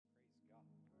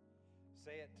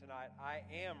Say it tonight. I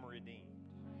am redeemed.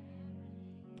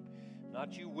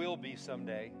 Not you will be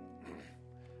someday,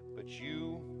 but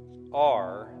you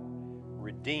are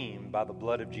redeemed by the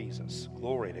blood of Jesus.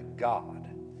 Glory to God.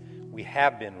 We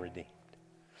have been redeemed.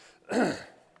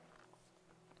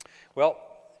 Well,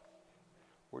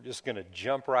 we're just going to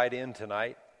jump right in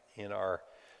tonight in our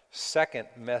second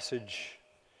message.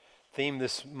 Theme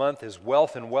this month is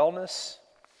wealth and wellness.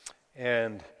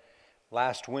 And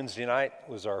last Wednesday night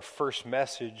was our first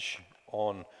message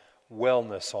on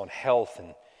wellness, on health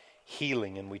and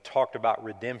healing. And we talked about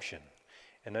redemption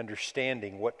and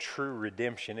understanding what true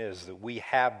redemption is, that we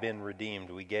have been redeemed.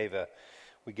 We gave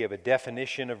a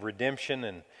definition of redemption,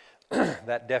 and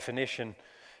that definition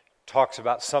talks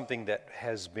about something that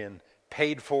has been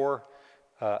paid for,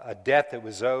 a debt that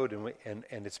was owed, and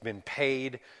it's been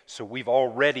paid. So we've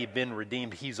already been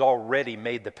redeemed. He's already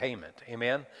made the payment.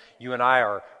 Amen? You and I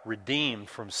are redeemed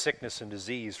from sickness and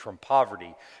disease, from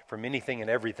poverty, from anything and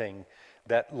everything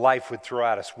that life would throw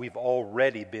at us. We've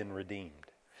already been redeemed.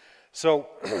 So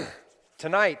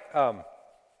tonight, we're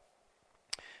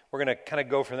going to kind of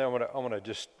go from there. I want to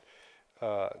just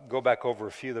go back over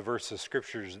a few of the verses of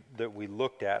scriptures that we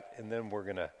looked at, and then we're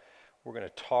going to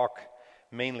talk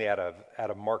mainly out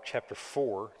of Mark chapter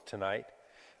 4 tonight,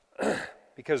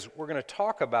 because we're going to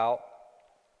talk about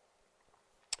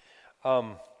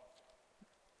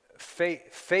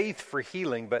faith for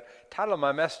healing. But the title of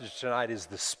my message tonight is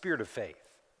the spirit of faith.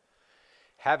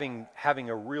 Having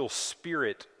a real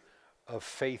spirit of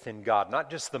faith in God, not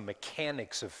just the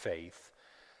mechanics of faith,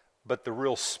 but the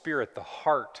real spirit, the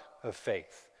heart of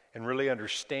faith, and really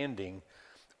understanding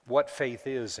what faith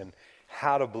is and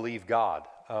how to believe God.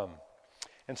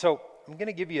 And so I'm going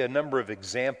to give you a number of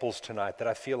examples tonight that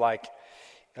I feel like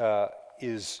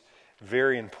is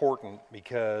very important,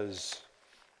 because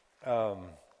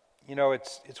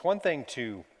it's one thing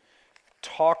to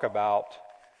talk about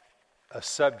a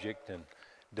subject and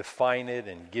define it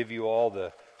and give you all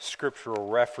the scriptural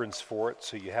reference for it,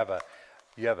 so you have a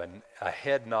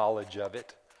head knowledge of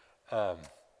it. But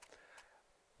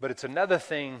it's another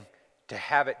thing to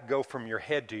have it go from your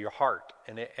head to your heart,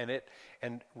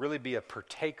 and really be a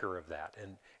partaker of that,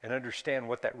 and understand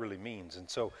what that really means. And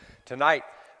so tonight,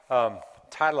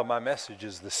 title of my message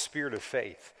is the spirit of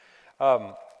faith.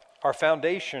 Our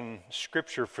foundation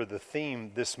scripture for the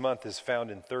theme this month is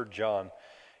found in 3 John,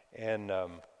 and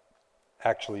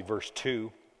actually verse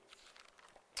 2,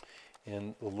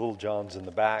 in the little John's in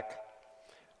the back.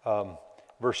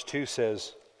 Verse 2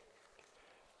 says,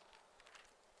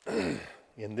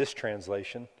 in this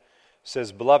translation,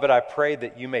 says, "Beloved, I pray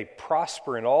that you may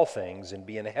prosper in all things and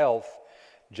be in health,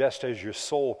 just as your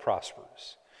soul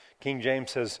prospers." King James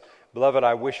says, "Beloved,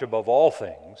 I wish above all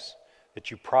things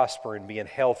that you prosper and be in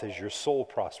health as your soul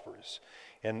prospers."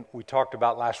 And we talked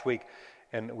about last week,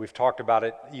 and we've talked about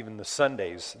it even the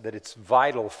Sundays, that it's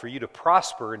vital for you to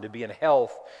prosper and to be in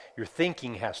health. Your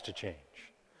thinking has to change.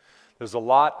 There's a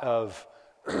lot of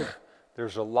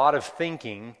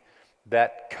thinking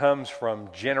that comes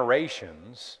from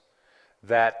generations,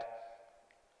 that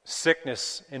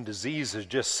sickness and disease is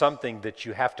just something that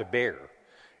you have to bear.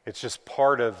 It's just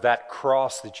part of that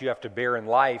cross that you have to bear in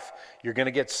life. You're going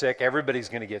to get sick. Everybody's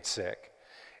going to get sick.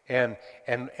 And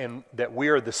that we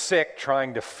are the sick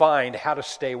trying to find how to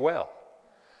stay well.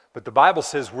 But the Bible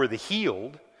says we're the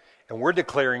healed, and we're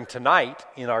declaring tonight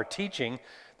in our teaching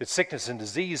that sickness and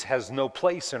disease has no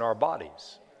place in our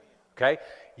bodies. Okay?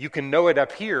 You can know it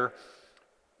up here,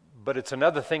 but it's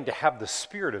another thing to have the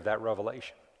spirit of that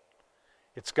revelation.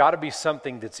 It's got to be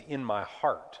something that's in my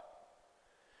heart.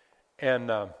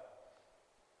 And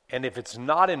if it's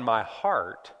not in my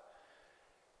heart,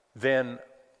 then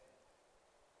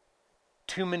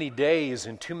too many days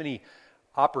and too many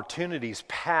opportunities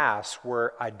pass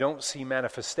where I don't see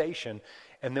manifestation,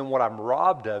 and then what I'm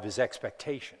robbed of is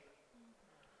expectation.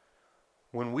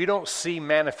 When we don't see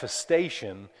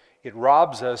manifestation, it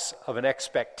robs us of an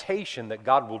expectation that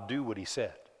God will do what He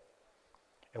said.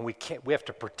 And we have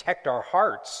to protect our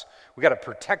hearts. We got to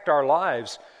protect our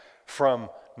lives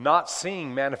from not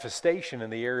seeing manifestation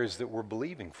in the areas that we're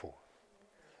believing for.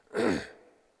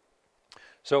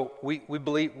 So we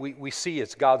believe, we see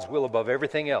it's God's will above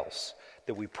everything else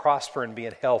that we prosper and be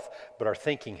in health, but our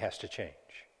thinking has to change.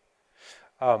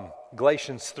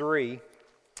 Galatians 3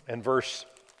 and verse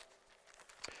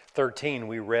 13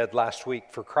 we read last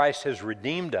week, "For Christ has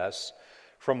redeemed us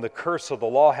from the curse of the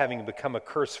law, having become a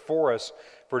curse for us.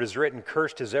 For it is written,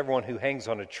 cursed is everyone who hangs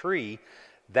on a tree,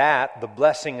 that the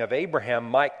blessing of Abraham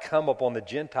might come upon the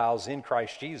Gentiles in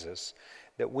Christ Jesus,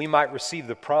 that we might receive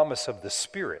the promise of the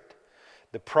Spirit.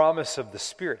 the promise of the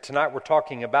Spirit. Tonight we're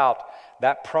talking about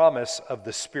that promise of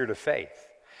the Spirit of faith.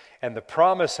 And the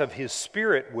promise of His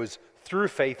Spirit was through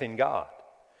faith in God.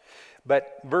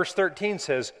 But verse 13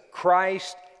 says,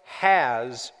 Christ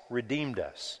has redeemed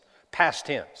us. Past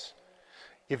tense.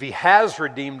 If He has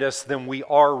redeemed us, then we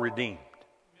are redeemed.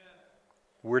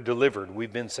 We're delivered.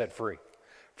 We've been set free.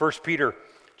 1 Peter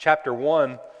chapter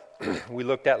 1, we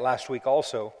looked at last week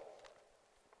also.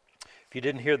 If you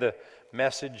didn't hear the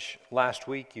message last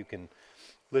week, you can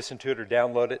listen to it or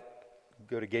download it.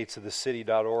 Go to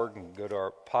gatesofthecity.org and go to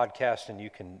our podcast, and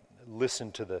you can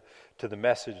listen to the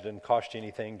message. It doesn't cost you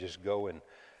anything. Just go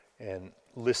and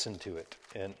listen to it,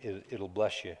 and it'll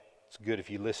bless you. It's good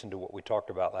if you listen to what we talked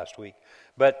about last week.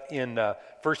 But in 1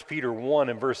 Peter 1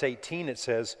 and verse 18 it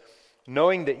says,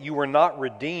 knowing that you were not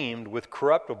redeemed with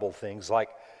corruptible things like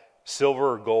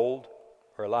silver or gold,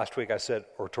 or last week I said,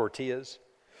 or tortillas,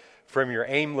 from your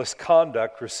aimless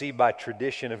conduct received by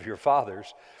tradition of your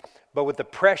fathers, but with the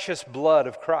precious blood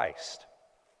of Christ.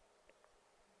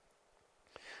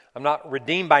 I'm not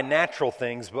redeemed by natural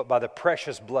things, but by the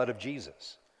precious blood of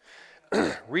Jesus.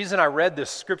 Reason I read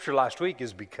this scripture last week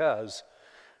is because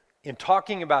in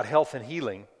talking about health and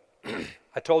healing,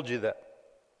 I told you that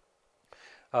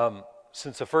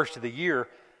since the first of the year,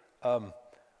 to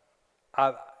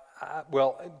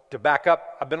back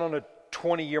up, I've been on a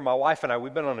 20-year, my wife and I,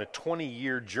 we've been on a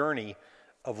 20-year journey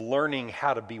of learning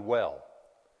how to be well.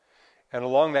 And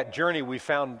along that journey, we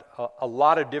found a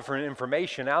lot of different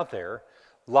information out there,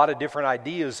 a lot of different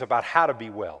ideas about how to be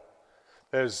well.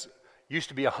 There's used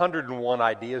to be 101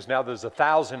 ideas, now there's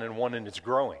 1,001 and it's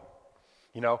growing.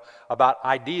 You know, about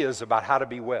ideas about how to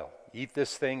be well. Eat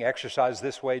this thing, exercise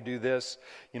this way, do this,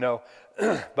 you know.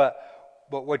 But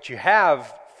what you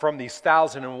have from these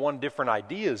 1,001 different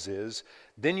ideas is,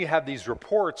 then you have these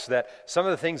reports that some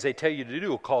of the things they tell you to do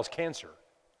will cause cancer.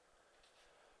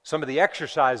 Some of the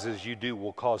exercises you do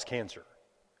will cause cancer.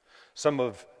 Some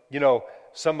of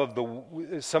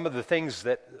the things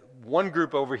that one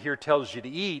group over here tells you to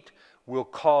eat will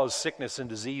cause sickness and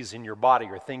disease in your body,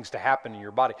 or things to happen in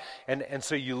your body. And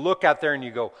so you look out there and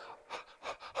you go,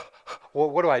 well,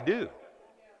 what do I do?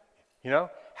 You know?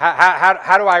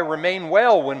 How do I remain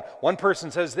well when one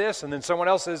person says this, and then someone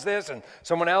else says this, and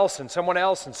someone else, and someone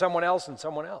else, and someone else, and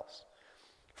someone else?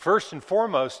 First and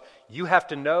foremost, you have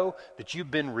to know that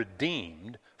you've been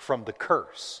redeemed from the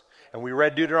curse. And we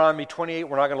read Deuteronomy 28.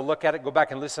 We're not going to look at it. Go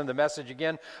back and listen to the message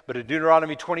again. But in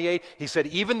Deuteronomy 28, he said,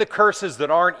 even the curses that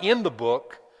aren't in the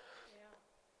book,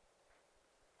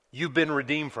 you've been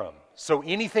redeemed from. So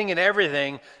anything and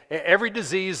everything, every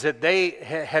disease that they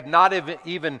had not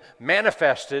even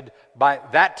manifested by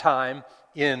that time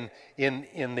in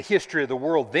the history of the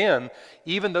world then,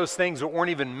 even those things that weren't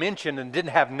even mentioned and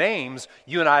didn't have names,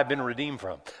 you and I have been redeemed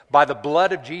from. By the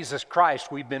blood of Jesus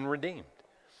Christ, we've been redeemed.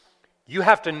 You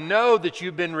have to know that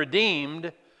you've been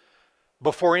redeemed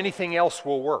before anything else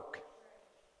will work.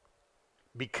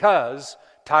 Because,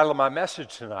 title of my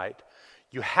message tonight,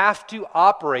 you have to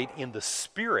operate in the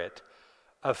spirit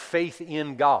of faith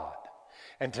in God.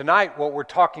 And tonight what we're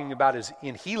talking about is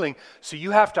in healing, so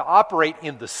you have to operate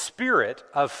in the spirit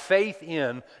of faith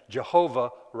in Jehovah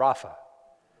Rapha,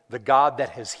 the God that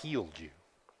has healed you.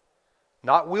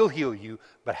 Not will heal you,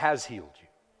 but has healed you.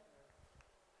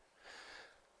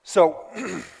 So,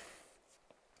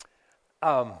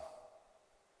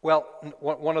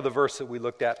 one of the verses that we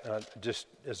looked at, just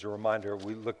as a reminder,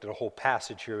 we looked at a whole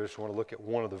passage here. I just want to look at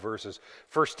one of the verses.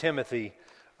 1 Timothy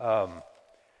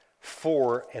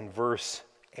 4 and verse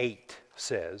 8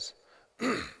 says,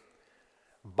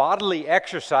 bodily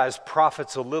exercise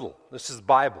profits a little. This is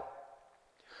Bible.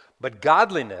 But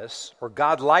godliness or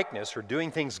godlikeness or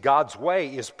doing things God's way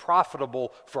is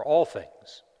profitable for all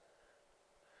things.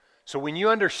 So when you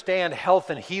understand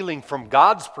health and healing from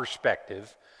God's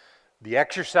perspective, the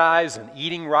exercise and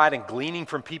eating right and gleaning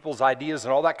from people's ideas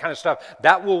and all that kind of stuff,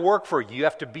 that will work for you. You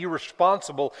have to be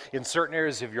responsible in certain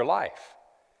areas of your life.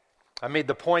 I made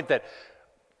the point that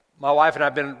my wife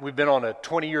and we've been on a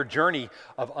 20-year journey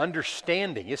of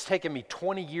understanding. It's taken me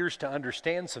 20 years to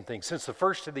understand some things. Since the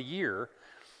first of the year,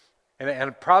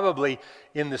 and probably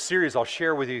in the series I'll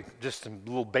share with you just some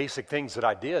little basic things that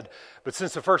I did. But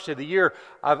since the first of the year,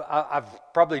 I've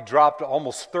probably dropped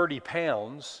almost 30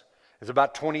 pounds. It's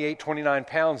about 28, 29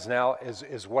 pounds now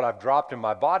is what I've dropped in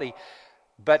my body.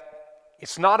 But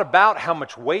it's not about how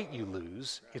much weight you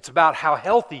lose. It's about how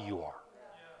healthy you are.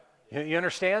 You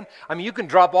understand? I mean, you can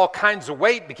drop all kinds of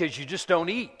weight because you just don't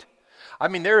eat. I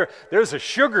mean, there's a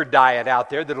sugar diet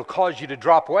out there that'll cause you to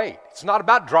drop weight. It's not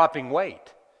about dropping weight.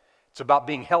 It's about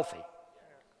being healthy.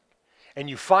 And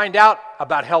you find out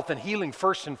about health and healing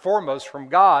first and foremost from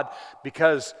God,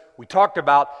 because we talked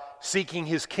about seeking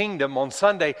His kingdom on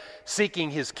Sunday, seeking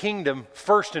His kingdom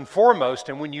first and foremost.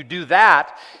 And when you do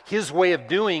that, His way of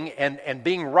doing and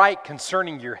being right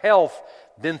concerning your health,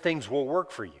 then things will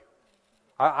work for you.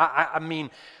 I mean,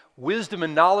 wisdom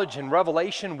and knowledge and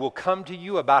revelation will come to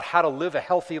you about how to live a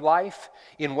healthy life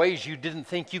in ways you didn't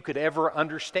think you could ever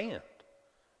understand.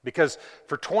 Because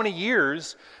for 20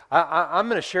 years, I'm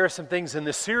going to share some things in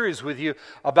this series with you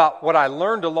about what I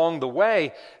learned along the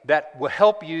way that will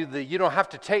help you. That you don't have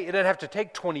to take. It doesn't have to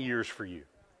take 20 years for you.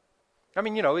 I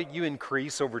mean, you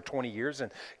increase over 20 years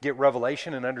and get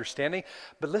revelation and understanding.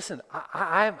 But listen,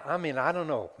 I mean, I don't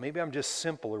know. Maybe I'm just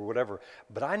simple or whatever,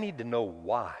 but I need to know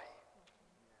why.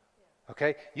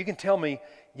 Okay? You can tell me,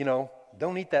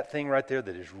 don't eat that thing right there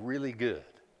that is really good.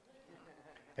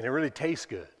 And it really tastes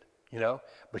good,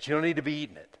 but you don't need to be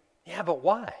eating it. Yeah, but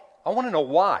why? I want to know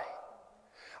why.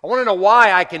 I want to know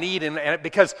why I can eat, and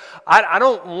because I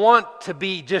don't want to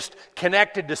be just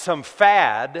connected to some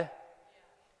fad.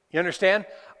 You understand?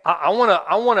 I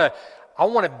want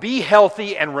to be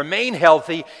healthy and remain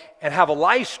healthy and have a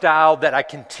lifestyle that I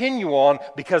continue on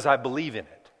because I believe in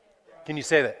it. Can you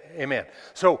say that? Amen.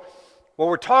 So what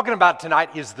we're talking about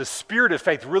tonight is the spirit of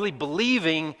faith, really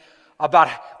believing about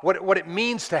what it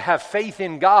means to have faith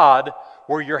in God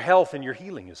where your health and your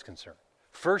healing is concerned.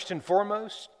 First and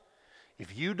foremost,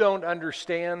 if you don't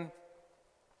understand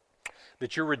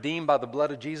that you're redeemed by the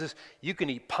blood of Jesus, you can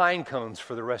eat pine cones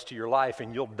for the rest of your life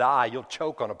and you'll die. You'll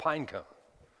choke on a pine cone.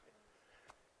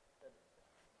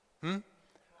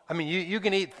 I mean, you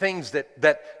can eat things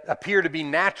that appear to be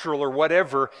natural or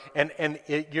whatever, and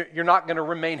you're not going to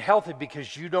remain healthy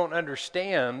because you don't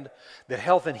understand that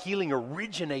health and healing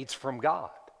originates from God.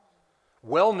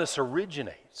 Wellness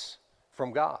originates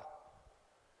from God.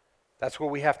 That's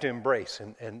what we have to embrace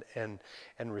and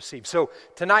receive. So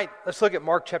tonight, let's look at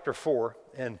Mark chapter 4,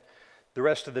 and the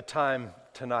rest of the time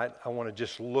tonight, I want to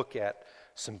just look at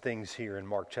some things here in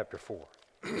Mark chapter 4.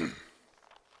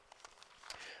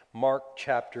 Mark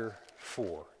chapter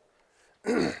 4.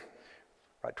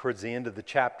 Right towards the end of the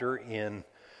chapter, in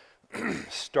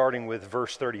starting with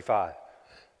verse 35.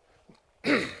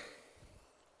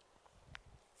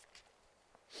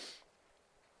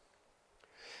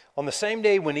 On the same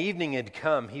day when evening had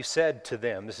come, he said to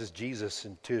them, this is Jesus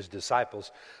and to his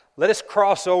disciples, "Let us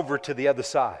cross over to the other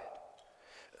side."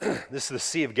 This is the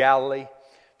Sea of Galilee.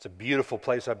 It's a beautiful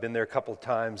place. I've been there a couple of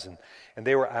times, and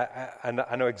they were.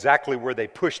 I know exactly where they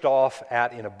pushed off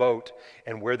at in a boat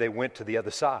and where they went to the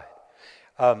other side.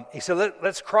 He said,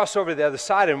 let's cross over to the other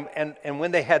side. And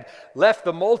when they had left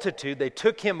the multitude, they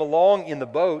took him along in the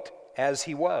boat as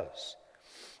he was.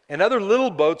 And other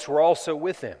little boats were also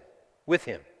with him.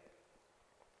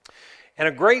 And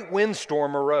a great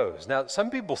windstorm arose. Now, some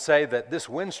people say that this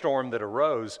windstorm that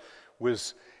arose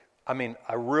was,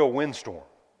 a real windstorm.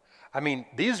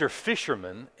 These are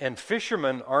fishermen, and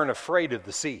fishermen aren't afraid of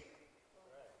the sea.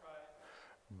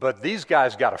 But these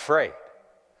guys got afraid.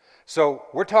 So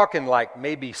we're talking like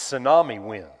maybe tsunami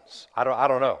winds. I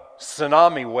don't know.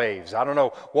 Tsunami waves. I don't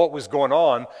know what was going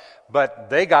on, but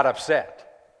they got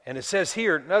upset. And it says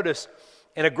here, notice,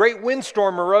 and a great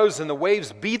windstorm arose, and the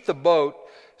waves beat the boat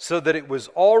so that it was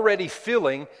already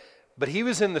filling, but he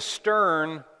was in the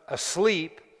stern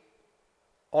asleep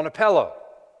on a pillow.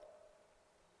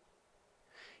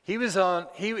 He was in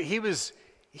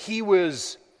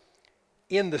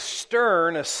the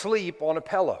stern asleep on a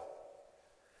pillow.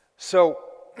 So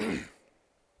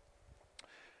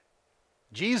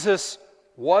Jesus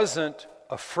wasn't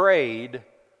afraid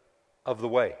of the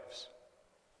waves.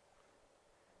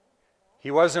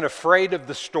 He wasn't afraid of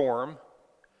the storm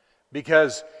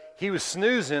because he was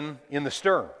snoozing in the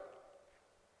stern.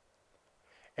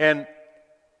 And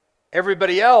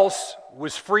everybody else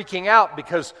was freaking out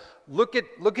because look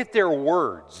at their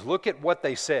words. Look at what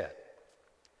they said.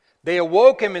 They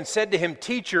awoke him and said to him,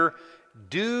 "Teacher,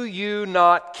 do you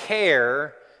not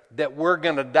care that we're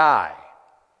going to die?"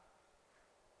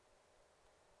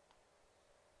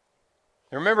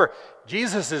 Remember,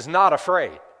 Jesus is not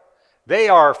afraid. They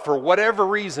are, for whatever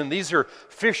reason, these are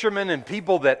fishermen and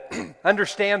people that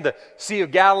understand the Sea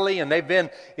of Galilee, and they've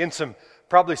been in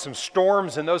probably some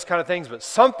storms and those kind of things, but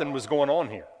something was going on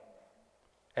here.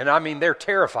 And they're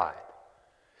terrified.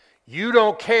 You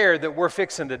don't care that we're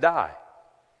fixing to die.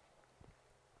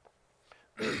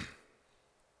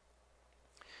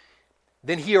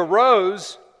 Then he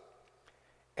arose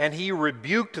and he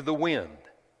rebuked the wind.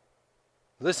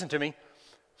 Listen to me.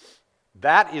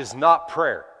 That is not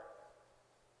prayer.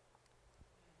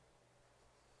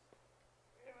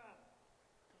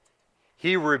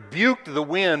 He rebuked the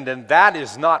wind, and that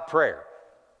is not prayer.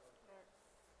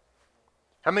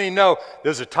 How many know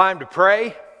there's a time to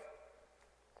pray,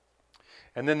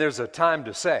 and then there's a time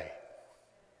to say?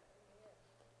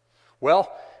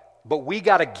 Well, but we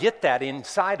got to get that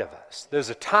inside of us. There's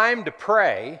a time to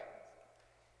pray,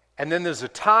 and then there's a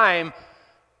time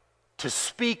to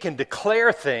speak and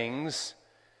declare things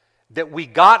that we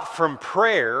got from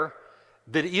prayer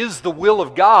that is the will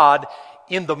of God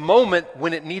in the moment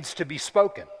when it needs to be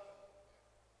spoken.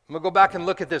 I'm going to go back and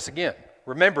look at this again.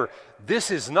 Remember,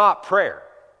 this is not prayer.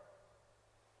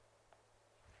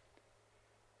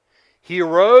 He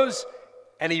arose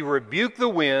and he rebuked the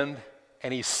wind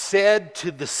and he said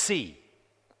to the sea,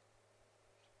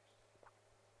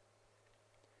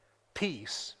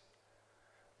 "Peace,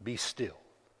 be still."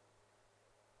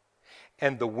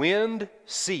 And the wind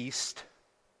ceased,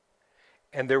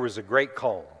 and there was a great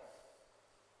calm.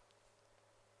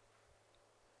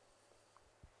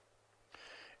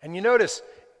 And you notice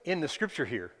in the scripture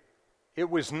here, it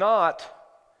was not,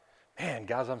 "Man,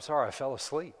 guys, I'm sorry, I fell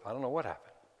asleep. I don't know what happened."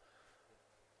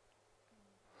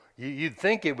 You'd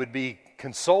think it would be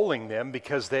consoling them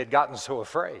because they had gotten so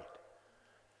afraid.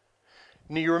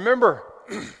 Now you remember,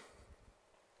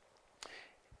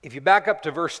 if you back up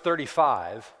to verse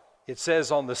 35, it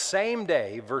says, on the same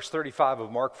day, verse 35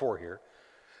 of Mark 4 here,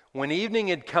 when evening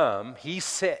had come, he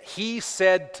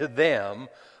said to them,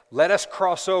 "Let us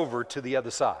cross over to the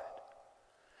other side."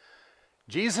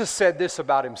 Jesus said this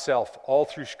about himself all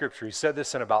through Scripture. He said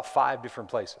this in about 5 different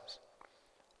places.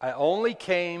 "I only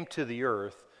came to the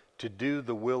earth to do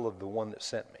the will of the one that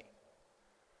sent me.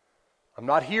 I'm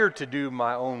not here to do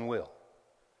my own will."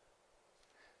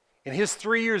 In his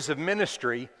 3 years of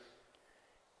ministry,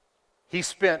 he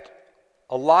spent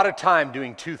a lot of time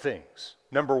doing 2 things.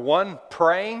 Number 1,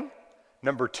 praying.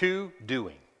 Number 2,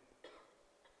 doing.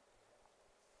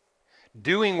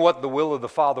 Doing what the will of the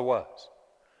Father was.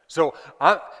 So,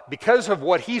 because of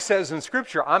what he says in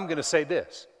Scripture, I'm going to say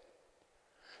this.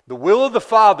 The will of the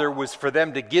Father was for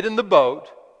them to get in the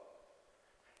boat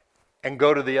and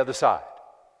go to the other side.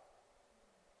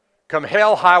 Come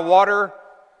hell, high water,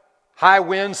 high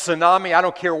wind, tsunami, I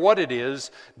don't care what it is,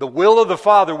 the will of the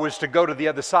Father was to go to the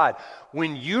other side.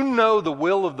 When you know the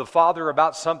will of the Father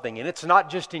about something, and it's not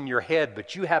just in your head,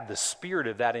 but you have the spirit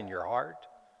of that in your heart,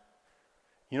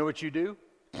 you know what you do?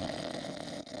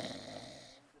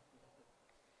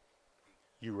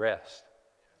 You rest.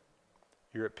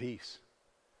 You're at peace.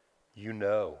 You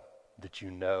know that you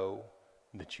know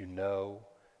that you know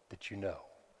that you know.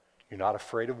 You're not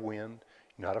afraid of wind.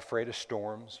 You're not afraid of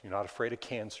storms. You're not afraid of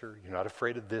cancer. You're not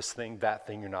afraid of this thing, that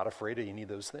thing. You're not afraid of any of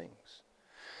those things.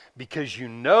 Because you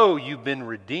know you've been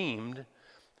redeemed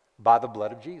by the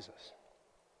blood of Jesus.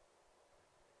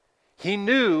 He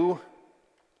knew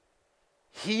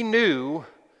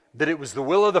that it was the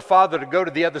will of the Father to go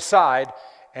to the other side,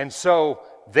 and so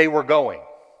they were going.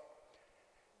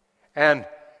 And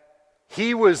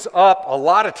he was up a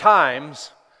lot of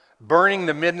times burning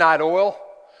the midnight oil.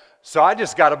 So I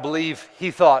just got to believe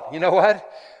he thought, you know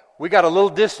what? We got a little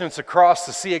distance across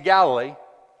the Sea of Galilee,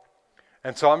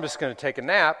 and so I'm just going to take a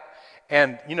nap.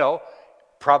 And,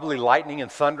 probably lightning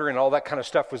and thunder and all that kind of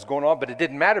stuff was going on, but it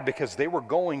didn't matter because they were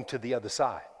going to the other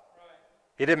side.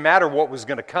 It didn't matter what was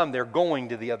going to come. They're going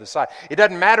to the other side. It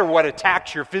doesn't matter what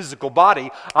attacks your physical body.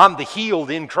 I'm the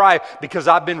healed in Christ because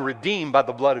I've been redeemed by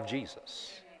the blood of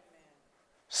Jesus.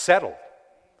 Settled.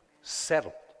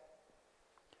 Settled.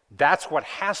 That's what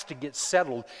has to get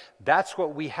settled. That's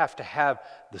what we have to have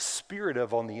the spirit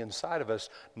of on the inside of us,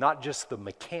 not just the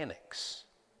mechanics.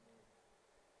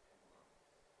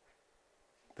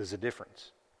 There's a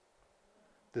difference.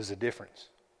 There's a difference.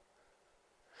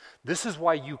 This is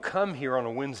why you come here on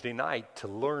a Wednesday night to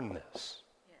learn this.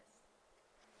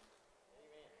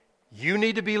 You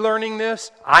need to be learning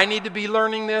this. I need to be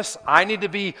learning this. You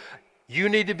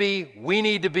need to be, we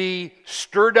need to be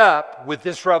stirred up with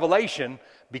this revelation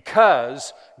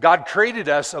because God created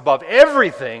us above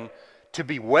everything to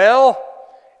be well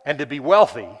and to be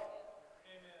wealthy.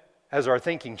 As our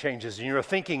thinking changes. And your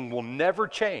thinking will never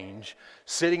change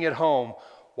sitting at home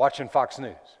watching Fox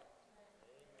News.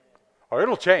 Or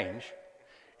it'll change.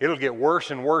 It'll get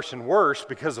worse and worse and worse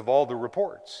because of all the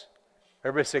reports.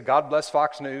 Everybody say, God bless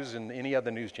Fox News and any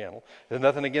other news channel. There's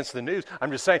nothing against the news.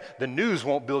 I'm just saying the news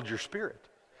won't build your spirit.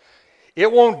 It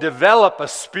won't develop a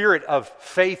spirit of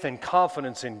faith and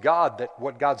confidence in God that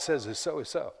what God says is so is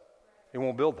so. It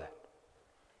won't build that.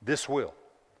 This will.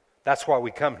 That's why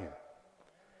we come here.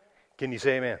 Can you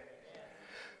say amen?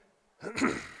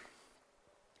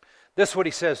 This is what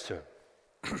he says to him.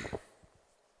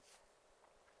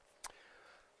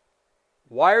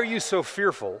 Why are you so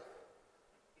fearful,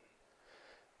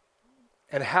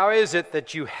 And how is it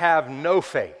that you have no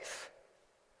faith?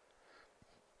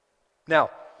 Now,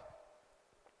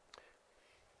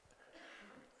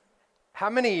 how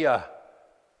many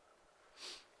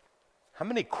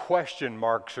question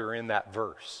marks are in that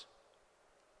verse?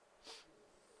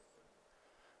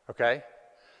 Okay?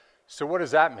 So what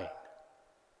does that mean?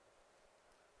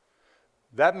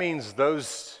 That means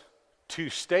those two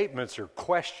statements are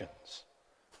questions.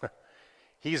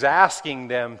 He's asking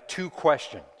them two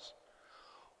questions.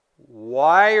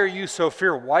 Why are you so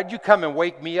fearful? Why'd you come and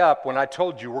wake me up when I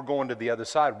told you we're going to the other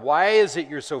side? Why is it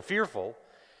you're so fearful?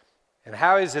 And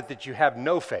how is it that you have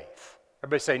no faith?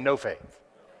 Everybody say no faith.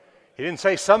 He didn't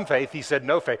say some faith, he said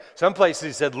no faith. Some places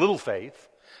he said little faith.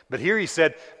 But here he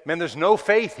said, man, there's no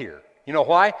faith here. You know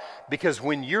why? Because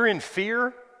when you're in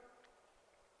fear,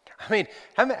 I mean,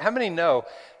 how many know?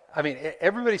 I mean,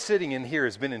 everybody sitting in here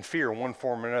has been in fear in one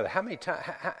form or another. How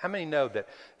many know that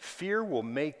fear will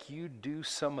make you do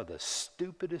some of the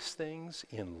stupidest things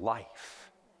in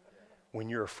life when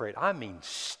you're afraid? I mean,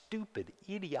 stupid,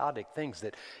 idiotic things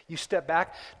that you step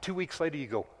back, 2 weeks later you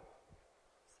go,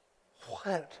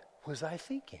 what was I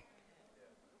thinking?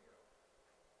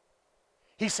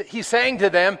 He's saying to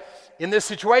them in this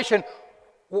situation,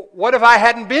 what if I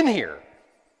hadn't been here?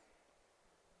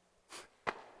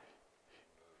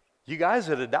 You guys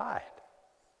would have died.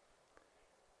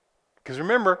 Because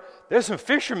remember, there's some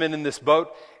fishermen in this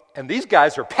boat, and these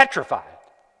guys are petrified.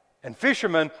 And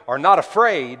fishermen are not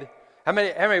afraid. How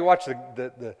many watch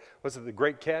the what's it, the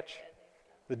great catch?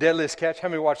 The deadliest catch? How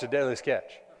many watch the deadliest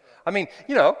catch? I mean,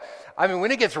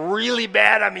 when it gets really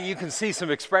bad, I mean, you can see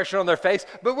some expression on their face.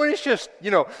 But when it's just,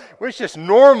 when it's just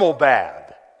normal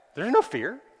bad, there's no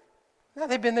fear. No,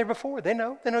 they've been there before. They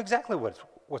know exactly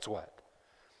what's what.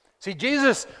 See,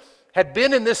 Jesus had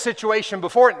been in this situation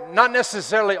before, not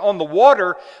necessarily on the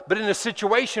water, but in a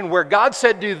situation where God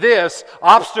said, do this,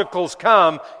 obstacles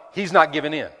come, he's not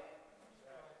giving in.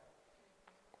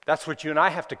 That's what you and I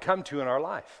have to come to in our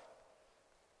life.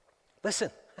 Listen.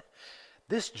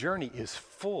 This journey is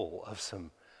full of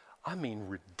some,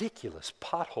 ridiculous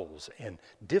potholes and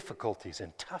difficulties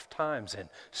and tough times and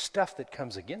stuff that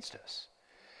comes against us.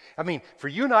 I mean, for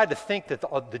you and I to think that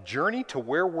the journey to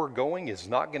where we're going is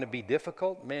not going to be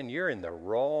difficult, man, you're in the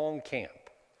wrong camp.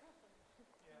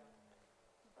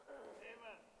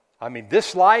 I mean,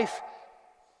 this life,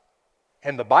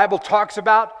 and the Bible talks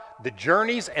about the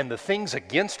journeys and the things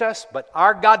against us, but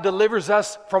our God delivers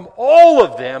us from all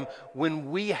of them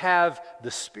when we have the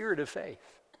spirit of faith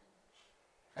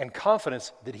and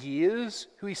confidence that He is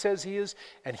who He says He is,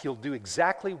 and He'll do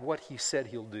exactly what He said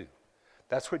He'll do.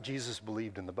 That's what Jesus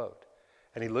believed in the boat.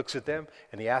 And He looks at them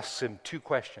and He asks them two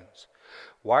questions.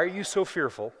 Why are you so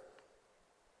fearful?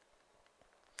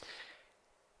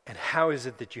 And how is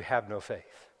it that you have no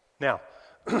faith? Now,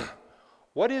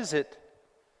 what is it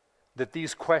that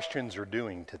these questions are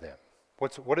doing to them?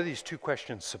 What are these two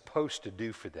questions supposed to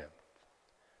do for them?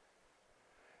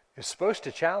 It's supposed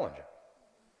to challenge them.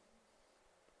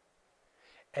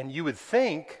 And you would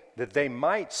think that they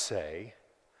might say,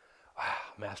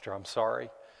 Master, I'm sorry.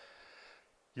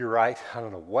 You're right. I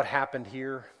don't know what happened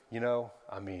here.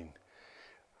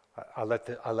 I let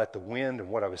the wind and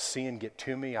what I was seeing get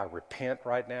to me. I repent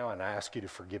right now, and I ask you to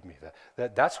forgive me.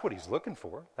 That's what He's looking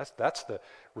for. That's the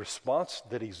response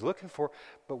that He's looking for.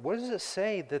 But what does it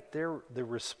say that the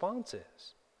response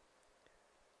is?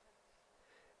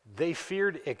 They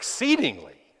feared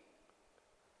exceedingly.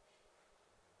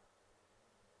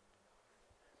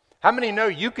 How many know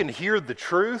you can hear the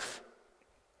truth,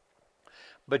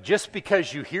 but just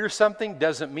because you hear something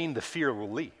doesn't mean the fear will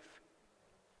leave?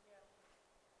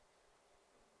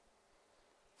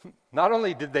 Not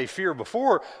only did they fear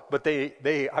before, but they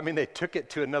took it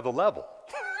to another level.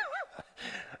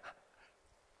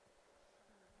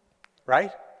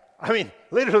 Right? I mean,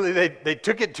 literally, they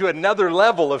took it to another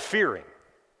level of fearing.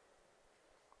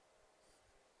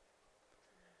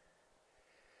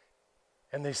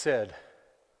 And they said,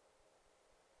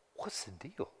 what's the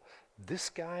deal? This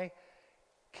guy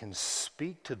can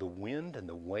speak to the wind and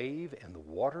the wave and the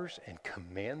waters and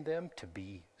command them to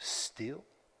be still?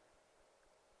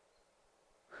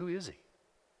 Who is He?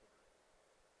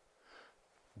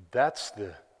 That's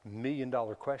the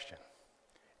million-dollar question.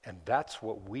 And that's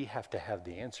what we have to have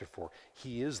the answer for.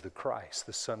 He is the Christ,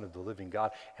 the Son of the living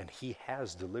God, and He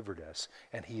has delivered us,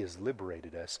 and He has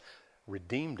liberated us,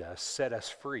 redeemed us, set us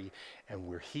free, and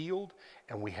we're healed,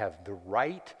 and we have the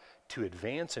right to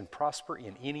advance and prosper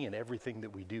in any and everything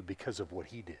that we do because of what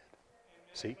He did.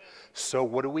 See? So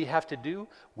what do we have to do?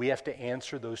 We have to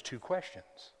answer those two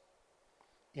questions.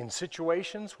 In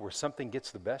situations where something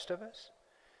gets the best of us,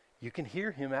 you can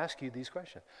hear Him ask you these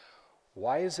questions.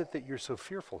 Why is it that you're so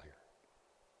fearful here?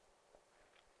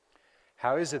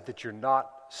 How is it that you're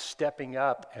not stepping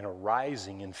up and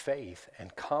arising in faith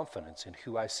and confidence in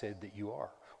who I said that you are?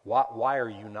 Why are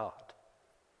you not?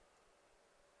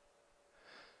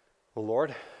 Well,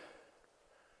 Lord,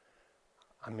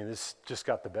 this just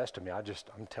got the best of me.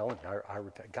 I'm telling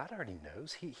you, God already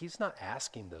knows. He's not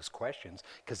asking those questions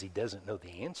because he doesn't know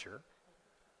the answer,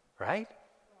 right?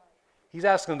 He's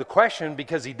asking the question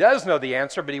because he does know the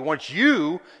answer, but he wants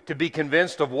you to be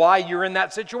convinced of why you're in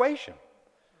that situation.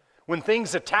 When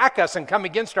things attack us and come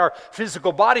against our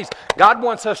physical bodies, God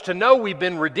wants us to know we've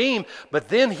been redeemed, but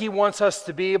then he wants us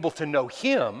to be able to know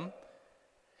him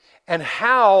and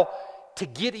how to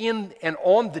get in and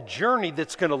on the journey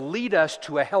that's going to lead us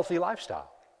to a healthy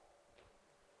lifestyle,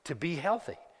 to be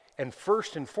healthy. And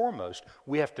first and foremost,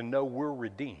 we have to know we're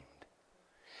redeemed.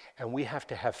 And we have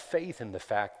to have faith in the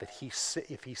fact that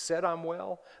if he said I'm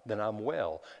well, then I'm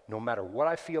well. No matter what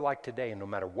I feel like today and no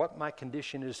matter what my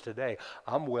condition is today,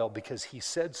 I'm well because he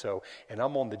said so. And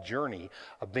I'm on the journey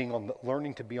of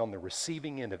learning to be on the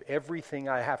receiving end of everything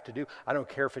I have to do. I don't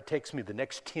care if it takes me the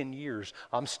next 10 years.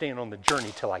 I'm staying on the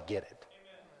journey till I get it.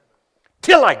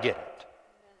 Till I get it.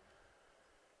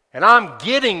 And I'm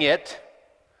getting it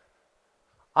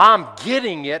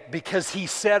because he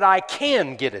said I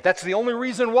can get it. That's the only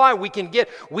reason why we can get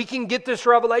this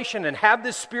revelation and have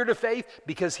this spirit of faith,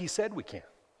 because he said we can.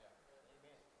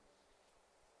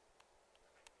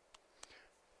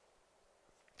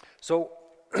 So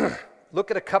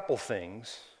look at a couple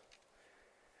things.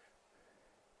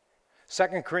 2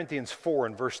 Corinthians 4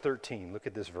 and verse 13. Look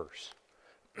at this verse.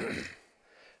 2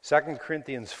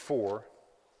 Corinthians 4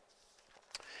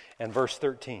 and verse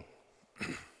 13.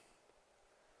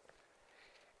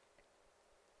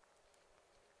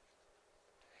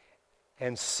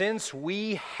 And since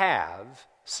I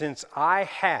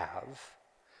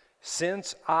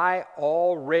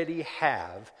already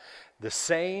have the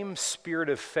same spirit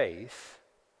of faith,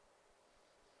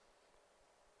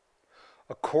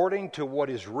 according to what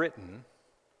is written,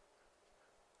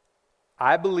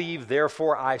 I believe,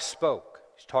 therefore I spoke.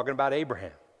 He's talking about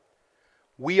Abraham.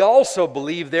 We also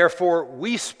believe, therefore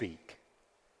we speak,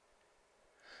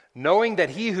 knowing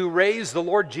that he who raised the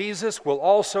Lord Jesus will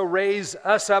also raise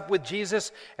us up with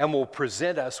Jesus and will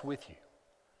present us with you.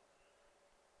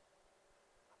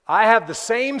 I have the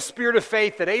same spirit of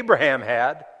faith that Abraham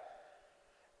had,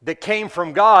 that came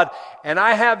from God, and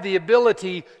I have the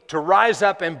ability to rise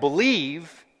up and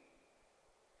believe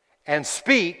and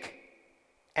speak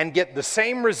and get the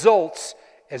same results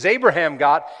as Abraham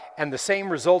got, and the same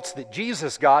results that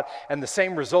Jesus got, and the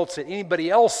same results that anybody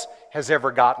else has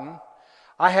ever gotten.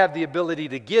 I have the ability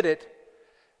to get it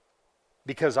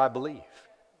because I believe.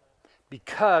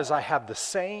 Because I have the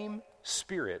same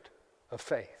spirit of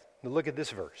faith. Now look at this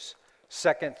verse.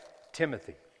 2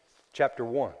 Timothy chapter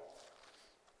 1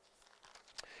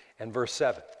 and verse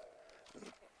 7.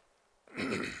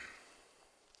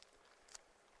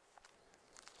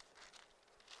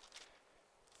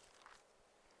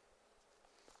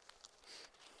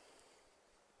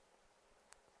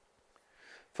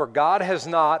 For God has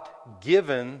not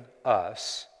given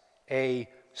us a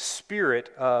spirit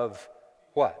of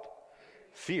what?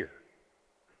 Fear.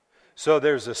 So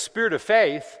there's a spirit of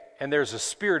faith and there's a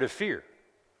spirit of fear.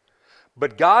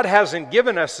 But God hasn't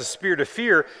given us a spirit of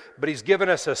fear, but he's given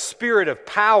us a spirit of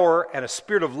power and a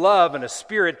spirit of love and a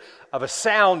spirit of a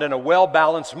sound and a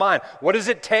well-balanced mind. What does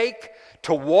it take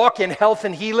to walk in health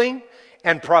and healing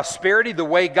and prosperity the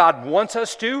way God wants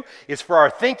us to? Is for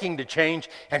our thinking to change,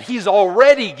 and he's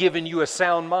already given you a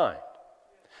sound mind.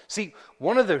 See,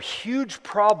 one of the huge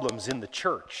problems in the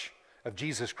church of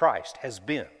Jesus Christ has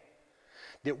been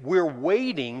that we're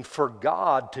waiting for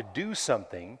God to do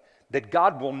something that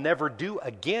God will never do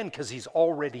again because he's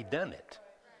already done it.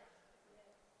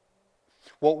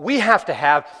 What we have to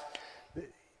have,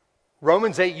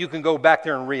 Romans 8, you can go back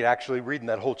there and read. Actually, reading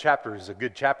that whole chapter is a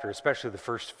good chapter, especially the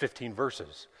first 15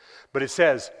 verses. But it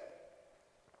says,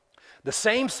 the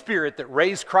same spirit that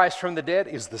raised Christ from the dead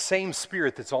is the same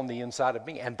spirit that's on the inside of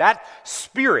me. And that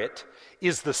spirit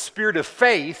is the spirit of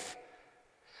faith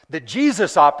that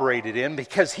Jesus operated in,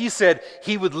 because he said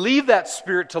he would leave that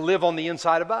spirit to live on the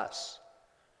inside of us.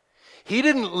 He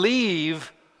didn't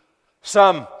leave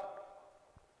some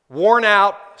worn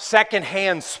out,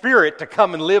 secondhand spirit to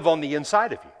come and live on the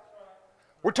inside of you.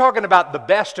 We're talking about the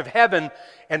best of heaven,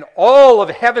 and all of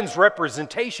heaven's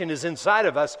representation is inside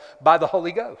of us by the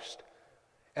Holy Ghost.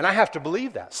 And I have to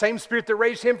believe that. Same spirit that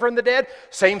raised him from the dead,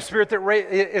 same spirit that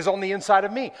is on the inside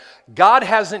of me. God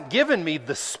hasn't given me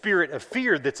the spirit of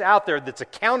fear that's out there, that's a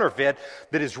counterfeit,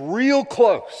 that is real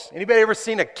close. Anybody ever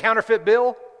seen a counterfeit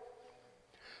bill?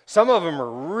 Some of them are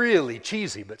really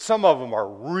cheesy, but some of them are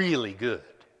really good.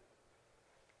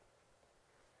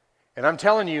 And I'm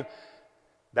telling you,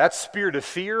 that spirit of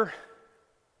fear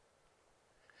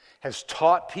has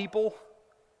taught people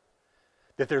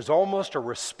that there's almost a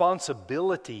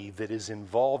responsibility that is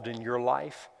involved in your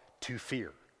life to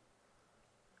fear.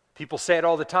 People say it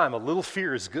all the time, a little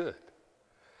fear is good.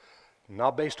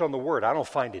 Not based on the Word. I don't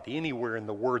find it anywhere in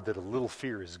the Word that a little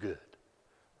fear is good,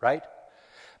 right?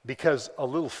 Because a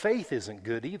little faith isn't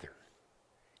good either.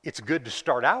 It's good to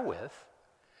start out with,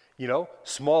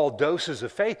 small doses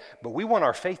of faith, but we want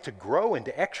our faith to grow and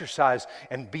to exercise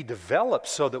and be developed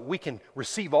so that we can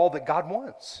receive all that God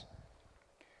wants.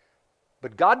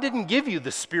 But God didn't give you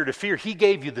the spirit of fear. He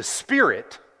gave you the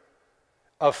spirit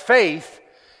of faith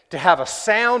to have a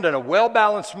sound and a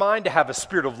well-balanced mind, to have a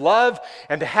spirit of love,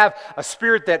 and to have a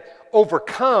spirit that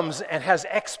overcomes and has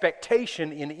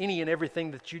expectation in any and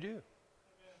everything that you do.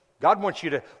 God wants you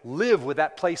to live with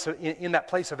that place in that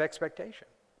place of expectation.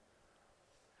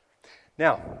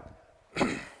 Now,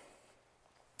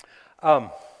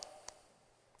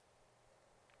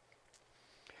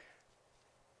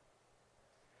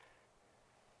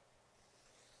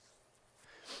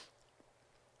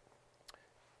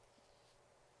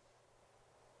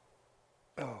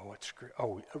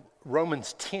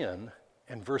 Romans 10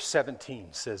 and verse 17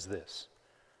 says this.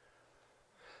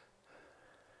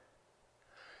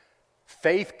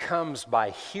 Faith comes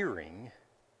by hearing,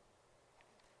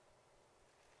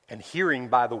 and hearing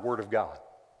by the Word of God.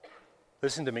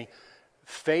 Listen to me.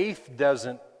 Faith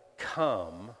doesn't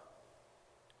come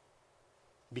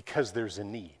because there's a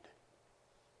need.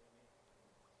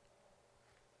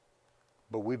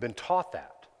 But we've been taught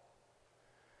that.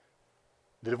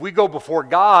 That if we go before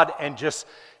God and just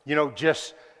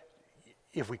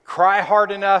if we cry hard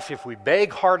enough, if we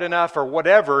beg hard enough or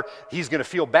whatever, He's going to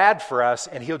feel bad for us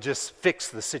and He'll just fix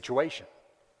the situation.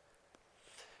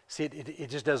 See, it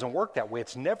just doesn't work that way.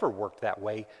 It's never worked that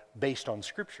way based on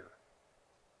Scripture.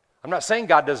 I'm not saying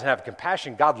God doesn't have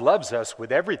compassion. God loves us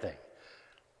with everything.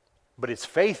 But it's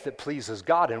faith that pleases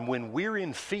God. And when we're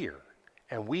in fear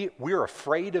and we're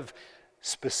afraid of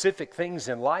specific things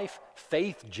in life,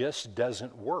 faith just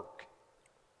doesn't work.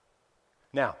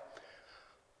 Now,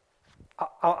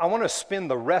 I want to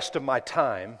spend the rest of my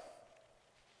time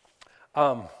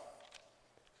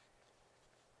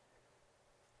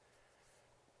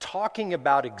talking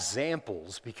about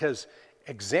examples, because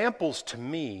examples to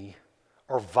me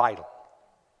are vital.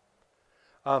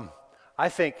 I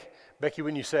think, Becky,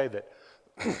 when you say that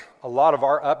a lot of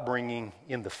our upbringing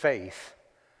in the faith,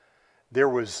 there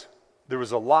was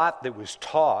a lot that was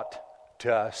taught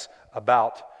to us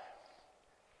about,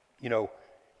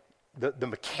 the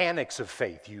mechanics of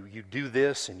faith. You do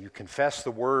this and you confess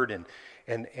the word and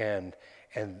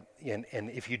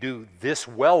if you do this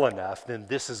well enough, then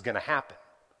this is going to happen.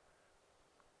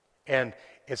 And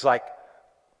it's like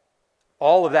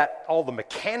all of that, all the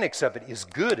mechanics of it is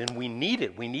good, and we need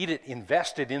it. We need it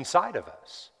invested inside of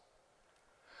us.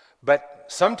 But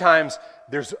sometimes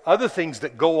there's other things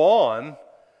that go on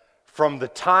from the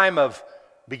time of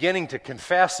beginning to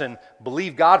confess and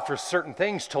believe God for certain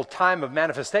things till time of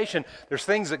manifestation. There's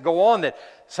things that go on that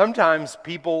sometimes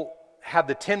people have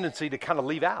the tendency to kind of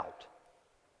leave out.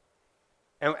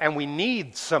 And we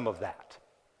need some of that.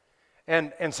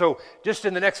 And so just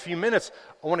in the next few minutes,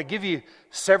 I want to give you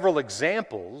several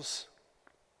examples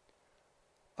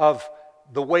of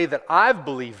the way that I've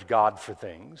believed God for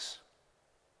things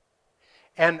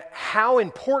and how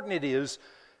important it is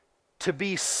to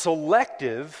be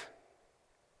selective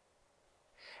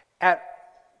at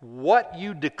what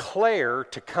you declare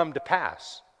to come to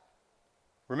pass.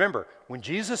 Remember, when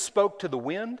Jesus spoke to the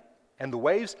wind and the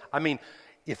waves,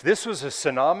 if this was a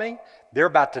tsunami, they're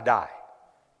about to die.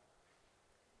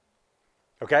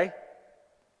 Okay?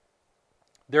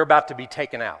 They're about to be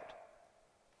taken out.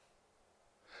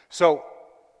 So,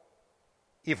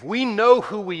 if we know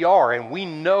who we are and we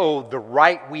know the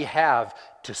right we have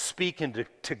to speak and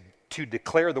to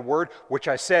declare the word, which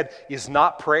I said is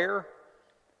not prayer.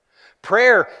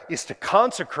 Prayer is to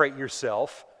consecrate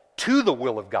yourself to the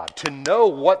will of God, to know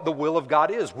what the will of God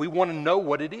is. We want to know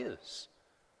what it is.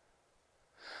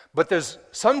 But there's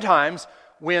sometimes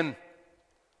when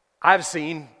I've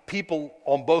seen people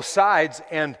on both sides,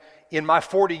 and in my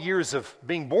 40 years of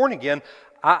being born again,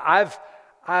 a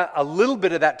little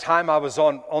bit of that time I was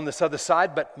on this other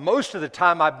side, but most of the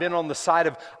time I've been on the side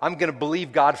of I'm going to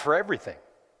believe God for everything.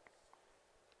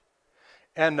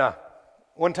 And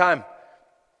one time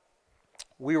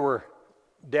we were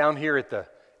down here at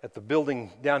the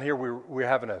building down here. We were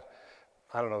having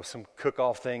some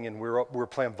cook-off thing, and we were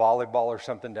playing volleyball or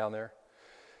something down there.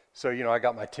 So, I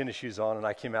got my tennis shoes on and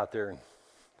I came out there and,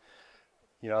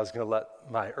 I was going to let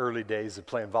my early days of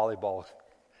playing volleyball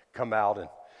come out and,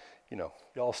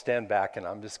 y'all stand back and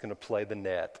I'm just going to play the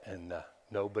net and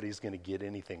nobody's going to get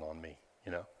anything on me,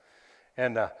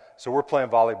 And so we're playing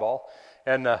volleyball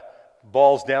and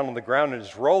ball's down on the ground and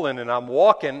it's rolling and I'm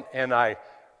walking and I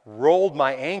rolled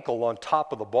my ankle on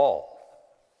top of the ball.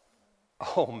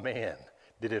 Oh man,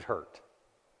 did it hurt.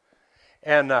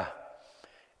 And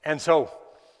so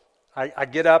I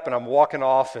get up and I'm walking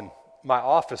off and my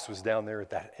office was down there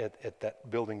at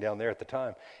that building down there at the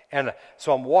time. And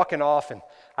so I'm walking off and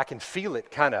I can feel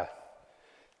it kind of,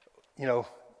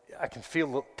 I can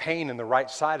feel the pain in the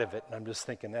right side of it. And I'm just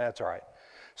thinking, that's all right.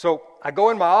 So I go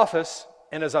in my office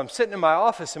and as I'm sitting in my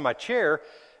office in my chair,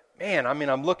 man,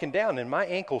 I'm looking down and my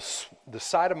ankle, the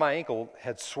side of my ankle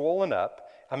had swollen up.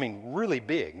 Really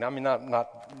big. Now, I'm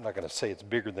not going to say it's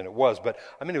bigger than it was, but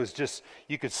it was just,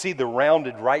 you could see the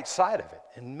rounded right side of it.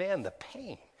 And man, the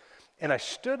pain. And I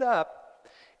stood up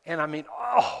and it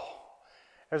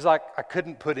was like I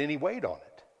couldn't put any weight on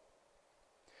it.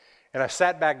 And I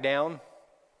sat back down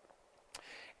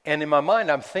and in my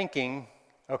mind I'm thinking,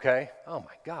 okay, oh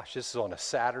my gosh, this is on a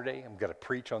Saturday. I'm going to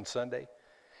preach on Sunday.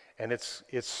 And it's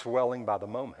swelling by the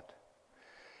moment.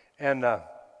 And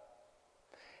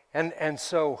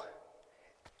so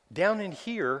down in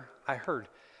here, I heard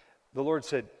the Lord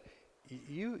said,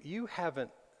 you haven't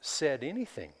said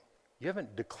anything. You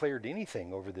haven't declared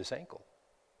anything over this ankle.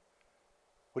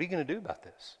 What are you going to do about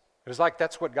this? It was like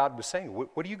that's what God was saying.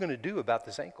 What are you going to do about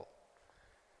this ankle?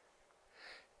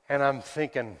 And I'm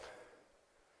thinking,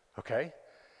 okay.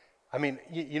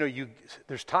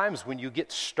 There's times when you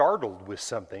get startled with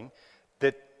something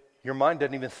that your mind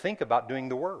doesn't even think about doing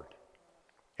the word.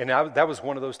 And that was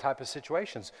one of those type of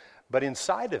situations. But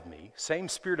inside of me, same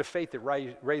spirit of faith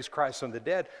that raised Christ from the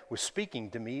dead was speaking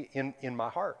to me in my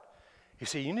heart. You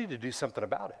see, you need to do something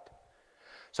about it.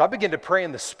 So I began to pray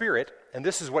in the Spirit, and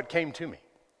this is what came to me.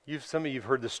 Some of you have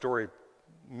heard this story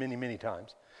many, many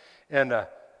times.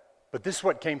 But this is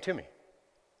what came to me.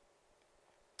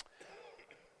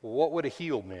 What would a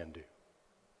healed man do?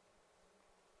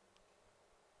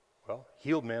 Well,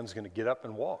 healed man's going to get up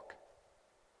and walk.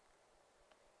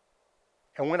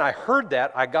 And when I heard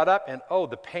that, I got up and,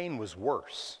 the pain was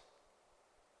worse.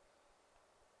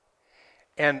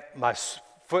 And my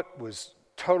foot was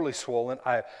totally swollen.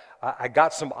 I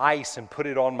got some ice and put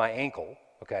it on my ankle,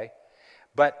 okay?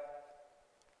 But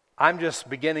I'm just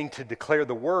beginning to declare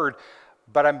the word,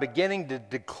 but I'm beginning to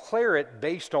declare it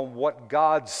based on what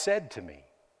God said to me.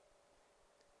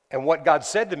 And what God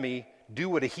said to me, do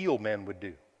what a healed man would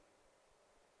do.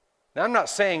 Now, I'm not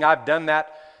saying I've done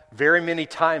that very many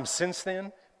times since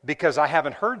then, because I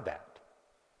haven't heard that.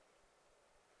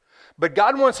 But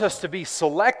God wants us to be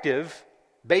selective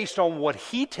based on what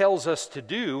He tells us to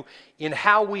do in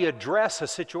how we address a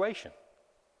situation.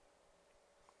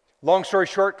 Long story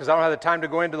short, because I don't have the time to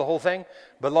go into the whole thing,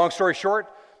 but long story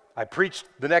short, I preached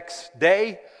the next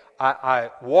day. I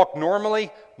walked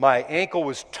normally. My ankle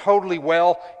was totally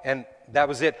well, and that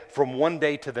was it from one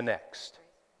day to the next.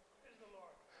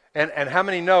 And how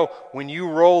many know when you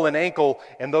roll an ankle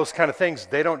and those kind of things,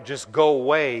 they don't just go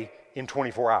away in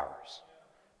 24 hours.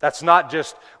 That's not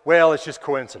just, it's just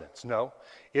coincidence. No,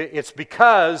 it's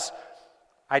because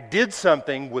I did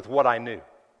something with what I knew,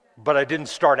 but I didn't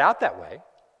start out that way.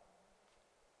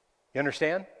 You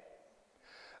understand?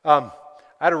 I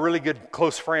had a really good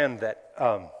close friend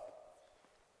that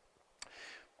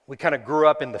we kind of grew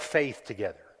up in the faith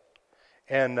together.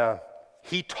 And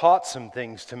he taught some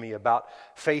things to me about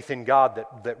faith in God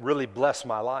that really blessed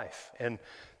my life. And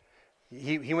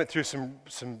he went through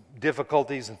some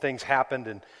difficulties and things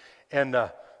happened. And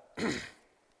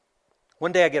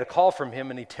one day I get a call from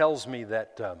him and he tells me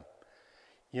that,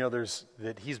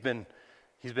 that he's been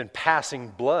passing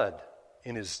blood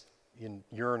in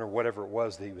urine or whatever it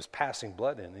was that he was passing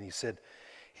blood in. And he said,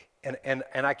 and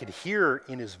I could hear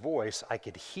in his voice, I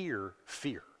could hear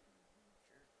fear.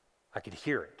 I could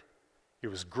hear it. It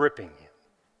was gripping him.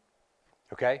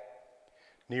 Okay?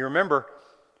 Now you remember,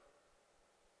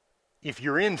 if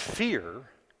you're in fear,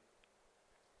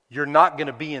 you're not going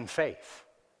to be in faith.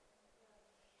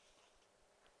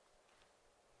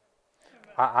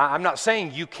 I'm not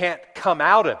saying you can't come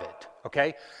out of it,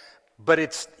 okay? But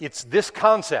it's this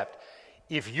concept.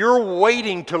 If you're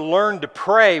waiting to learn to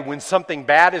pray when something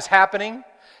bad is happening,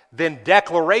 then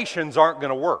declarations aren't going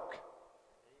to work.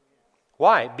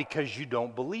 Why? Because you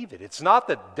don't believe it. It's not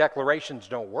that declarations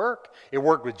don't work. It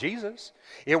worked with Jesus.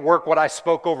 It worked what I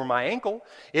spoke over my ankle.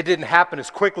 It didn't happen as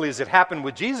quickly as it happened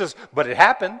with Jesus, but it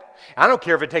happened. I don't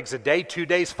care if it takes a day, 2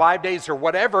 days, 5 days, or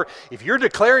whatever. If you're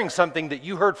declaring something that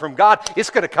you heard from God, it's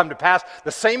going to come to pass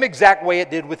the same exact way it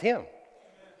did with him.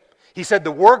 He said the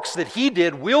works that he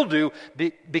did will do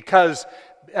because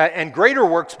and greater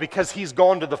works because he's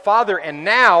gone to the Father, and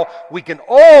now we can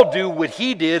all do what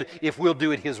he did if we'll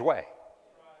do it his way.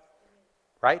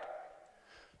 Right?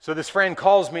 So this friend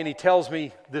calls me and he tells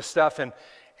me this stuff, and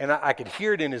I could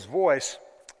hear it in his voice,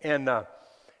 and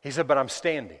he said, but I'm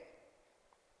standing.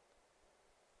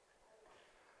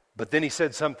 But then he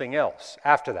said something else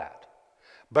after that.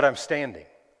 But I'm standing.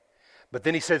 But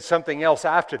then he said something else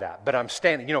after that. But I'm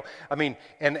standing. You know, I mean,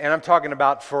 and I'm talking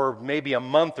about for maybe a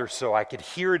month or so, I could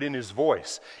hear it in his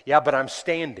voice. Yeah, but I'm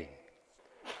standing.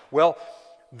 Well,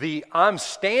 the I'm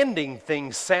standing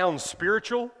thing sounds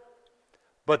spiritual,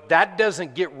 but that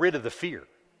doesn't get rid of the fear.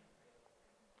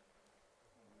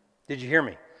 Did you hear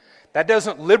me? That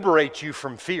doesn't liberate you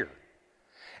from fear.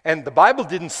 And the Bible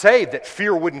didn't say that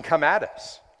fear wouldn't come at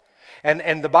us.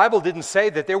 And the Bible didn't say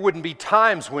that there wouldn't be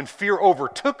times when fear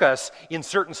overtook us in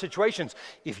certain situations.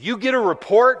 If you get a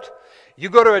report, you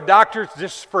go to a doctor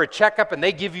just for a checkup and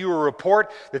they give you a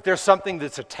report that there's something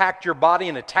that's attacked your body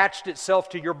and attached itself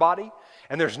to your body,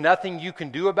 and there's nothing you can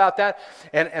do about that,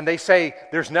 and they say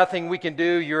there's nothing we can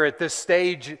do, you're at this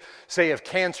stage, say of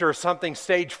cancer or something,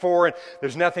 stage 4, and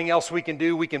there's nothing else we can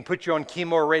do, we can put you on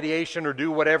chemo or radiation or do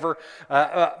whatever,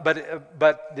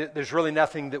 but there's really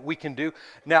nothing that we can do.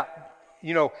 Now,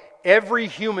 you know, every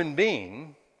human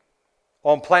being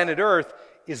on planet Earth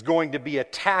is going to be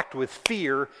attacked with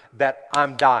fear that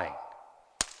I'm dying.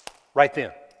 Right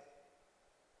then.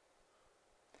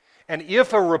 And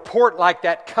if a report like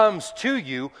that comes to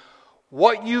you,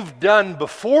 what you've done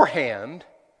beforehand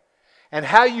and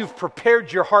how you've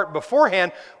prepared your heart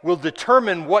beforehand will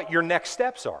determine what your next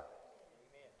steps are.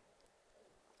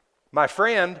 My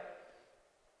friend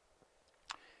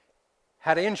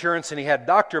had insurance and he had a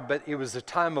doctor, but it was the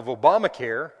time of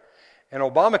Obamacare, and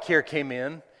Obamacare came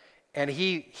in, and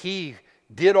he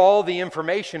did all the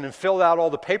information and filled out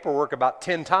all the paperwork about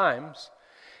 10 times,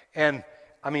 and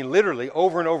I mean literally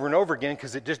over and over and over again,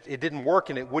 because it didn't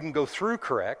work and it wouldn't go through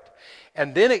correct.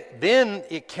 And then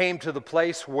it came to the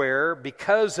place where,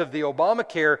 because of the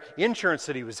Obamacare insurance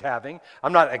that he was having,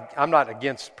 I'm not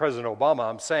against President Obama.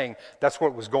 I'm saying that's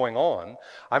what was going on.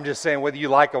 I'm just saying whether you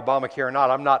like Obamacare or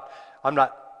not, I'm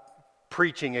not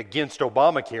preaching against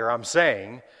Obamacare. I'm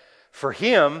saying for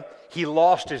him, he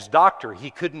lost his doctor.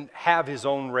 He couldn't have his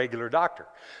own regular doctor.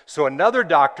 So another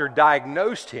doctor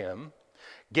diagnosed him,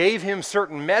 gave him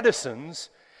certain medicines,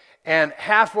 and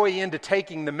halfway into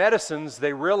taking the medicines,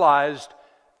 they realized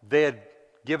they had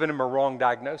given him a wrong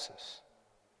diagnosis.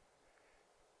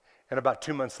 And about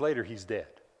 2 months later, he's dead.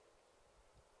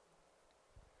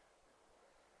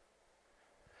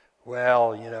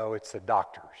 Well, you know, it's the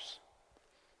doctors.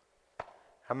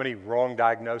 How many wrong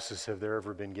diagnoses have there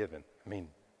ever been given? I mean,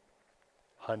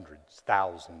 hundreds,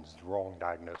 thousands wrong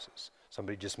diagnoses.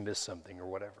 Somebody just missed something or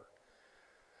whatever.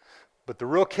 But the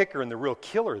real kicker and the real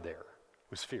killer there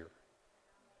was fear.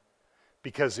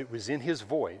 Because it was in his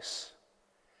voice,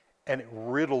 and it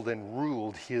riddled and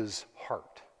ruled his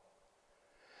heart.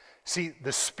 See,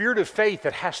 the spirit of faith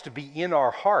that has to be in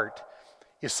our heart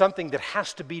is something that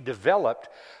has to be developed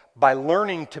by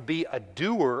learning to be a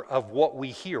doer of what we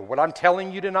hear. What I'm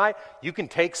telling you tonight, you can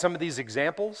take some of these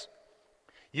examples,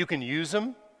 you can use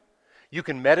them, you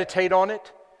can meditate on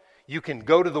it, you can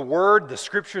go to the Word, the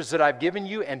Scriptures that I've given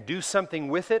you, and do something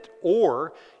with it,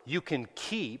 or you can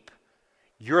keep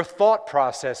your thought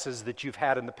processes that you've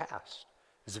had in the past.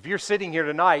 Because if you're sitting here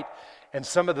tonight and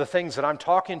some of the things that I'm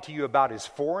talking to you about is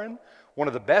foreign, one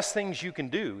of the best things you can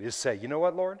do is say, you know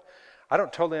what, Lord? I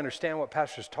don't totally understand what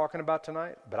Pastor's talking about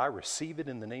tonight, but I receive it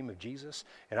in the name of Jesus,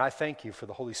 and I thank you for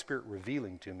the Holy Spirit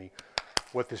revealing to me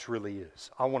what this really is.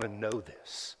 I want to know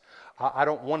this. I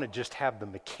don't want to just have the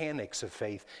mechanics of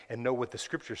faith and know what the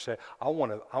Scriptures say. I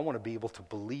want to be able to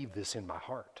believe this in my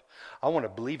heart. I want to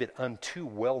believe it unto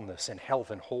wellness and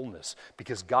health and wholeness,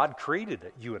 because God created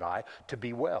it, you and I, to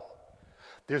be well.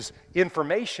 There's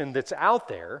information that's out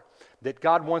there that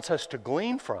God wants us to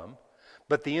glean from,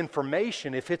 but the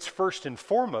information, if it's first and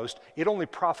foremost, it only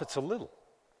profits a little.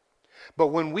 But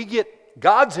when we get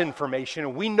God's information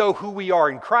and we know who we are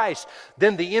in Christ,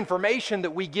 then the information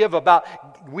that we get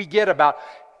about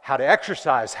how to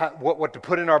exercise, what to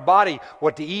put in our body,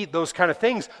 what to eat, those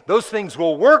things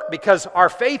will work, because our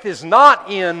faith is not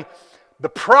in the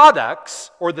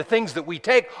products or the things that we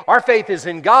take. Our faith is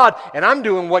in God, and I'm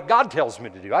doing what God tells me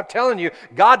to do. I'm telling you,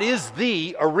 God is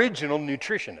the original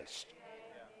nutritionist.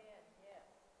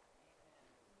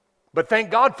 But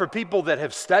thank God for people that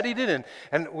have studied it,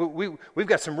 and we've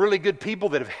got some really good people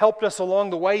that have helped us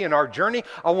along the way in our journey.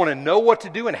 I want to know what to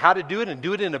do and how to do it and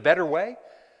do it in a better way.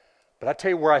 But I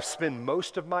tell you where I spend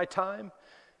most of my time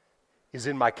is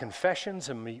in my confessions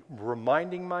and me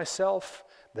reminding myself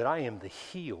that I am the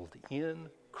healed in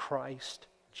Christ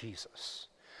Jesus.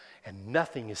 And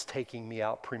nothing is taking me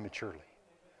out prematurely.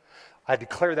 I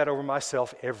declare that over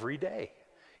myself every day.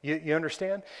 You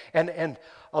understand? And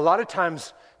a lot of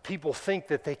times people think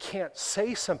that they can't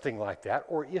say something like that,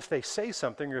 or if they say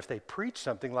something or if they preach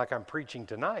something like I'm preaching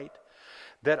tonight,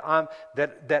 that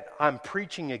I'm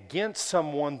preaching against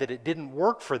someone that it didn't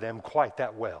work for them quite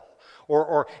that well.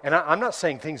 I'm not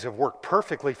saying things have worked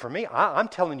perfectly for me. I'm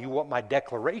telling you what my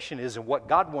declaration is and what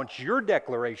God wants your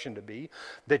declaration to be,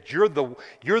 that you're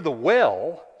the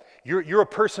well, you're a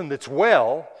person that's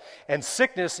well, and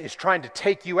sickness is trying to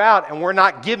take you out, and we're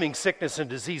not giving sickness and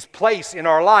disease place in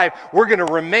our life. We're going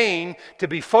to remain to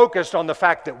be focused on the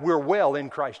fact that we're well in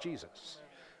Christ Jesus.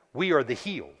 We are the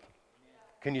healed.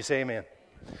 Can you say amen?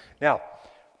 Now,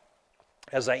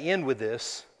 as I end with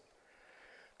this,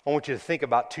 I want you to think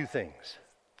about two things.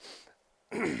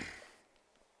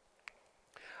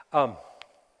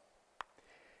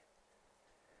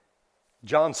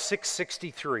 John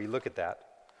 6:63, look at that.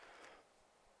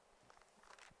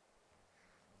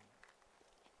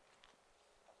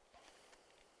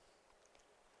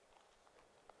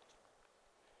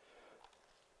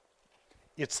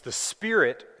 It's the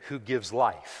Spirit who gives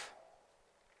life.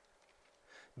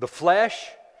 The flesh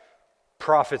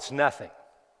profits nothing.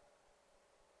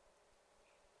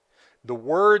 The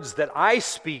words that I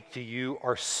speak to you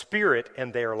are spirit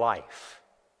and they are life.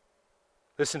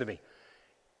 Listen to me.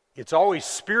 It's always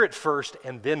spirit first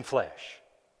and then flesh.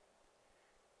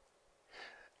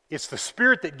 It's the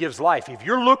Spirit that gives life. If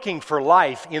you're looking for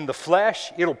life in the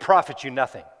flesh, it'll profit you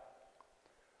nothing.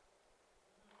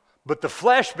 But the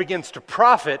flesh begins to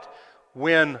profit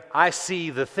when I see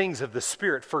the things of the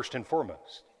Spirit first and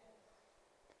foremost.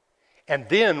 And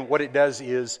then what it does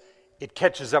is it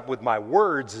catches up with my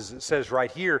words, as it says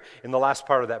right here in the last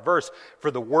part of that verse.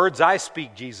 For the words I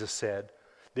speak, Jesus said,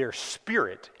 they're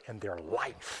spirit and they're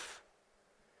life.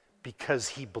 Because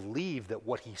he believed that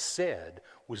what he said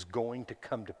was going to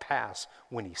come to pass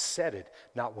when he said it,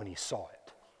 not when he saw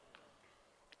it.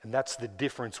 And that's the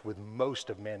difference with most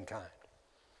of mankind.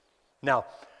 Now,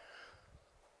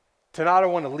 tonight I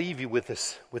want to leave you with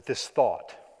this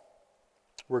thought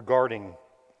regarding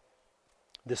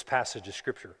this passage of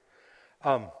Scripture.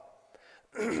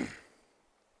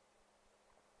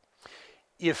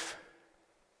 If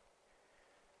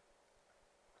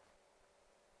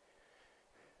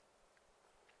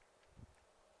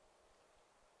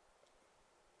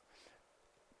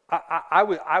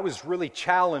I was really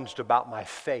challenged about my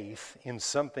faith in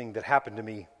something that happened to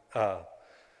me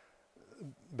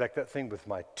back. That thing with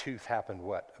my tooth happened,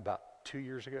 what, about 2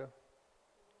 years ago?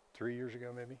 3 years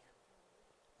ago, maybe?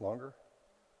 Longer?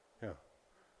 Yeah.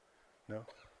 No?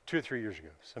 2 or 3 years ago.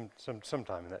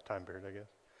 Sometime in that time period, I guess.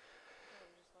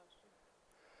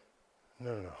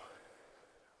 No.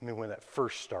 I mean, when that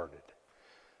first started.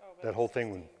 That whole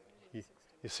thing when you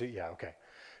see, yeah, okay.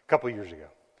 A couple of years ago.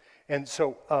 And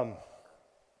so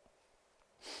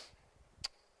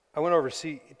I went over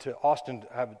to Austin.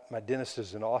 My dentist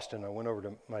is in Austin. I went over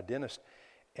to my dentist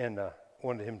and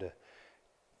wanted him to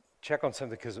check on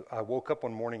something because I woke up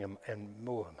one morning and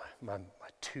my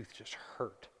tooth just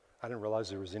hurt. I didn't realize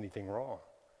there was anything wrong.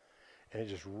 And it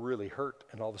just really hurt.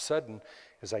 And all of a sudden,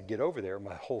 as I get over there,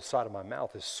 my whole side of my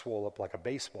mouth is swollen up like a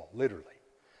baseball, literally.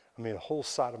 I mean, the whole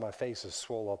side of my face is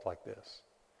swollen up like this.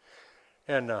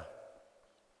 And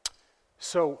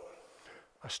so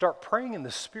I start praying in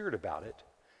the Spirit about it.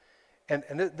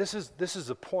 And this is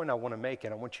the point I want to make,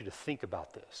 and I want you to think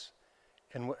about this.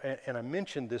 And I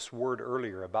mentioned this word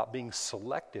earlier about being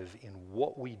selective in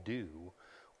what we do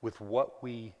with what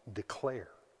we declare.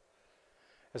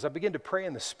 As I began to pray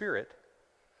in the Spirit,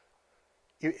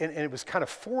 and it was kind of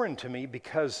foreign to me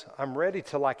because I'm ready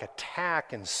to like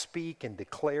attack and speak and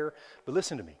declare. But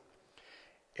listen to me.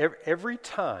 Every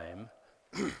time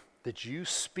that you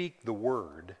speak the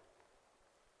word,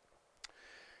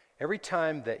 every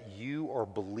time that you are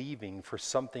believing for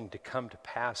something to come to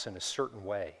pass in a certain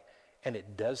way and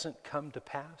it doesn't come to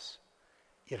pass,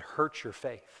 it hurts your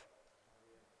faith.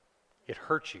 It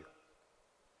hurts you.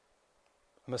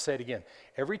 I'm going to say it again.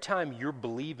 Every time you're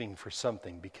believing for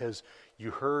something because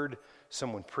you heard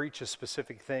someone preach a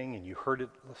specific thing and you heard it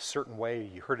a certain way,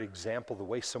 you heard an example the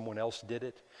way someone else did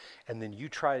it, and then you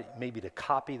try maybe to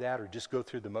copy that or just go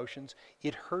through the motions,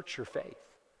 it hurts your faith.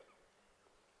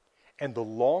 And the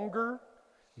longer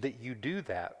that you do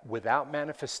that without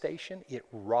manifestation, it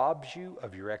robs you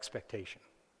of your expectation.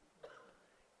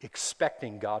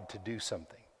 Expecting God to do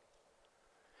something.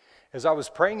 As I was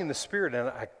praying in the Spirit, and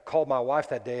I called my wife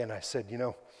that day and I said,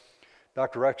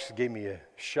 Dr. Rex gave me a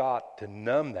shot to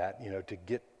numb that, to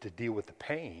get to deal with the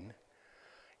pain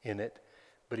in it,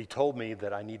 but he told me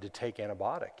that I need to take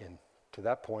antibiotic. And to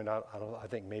that point, I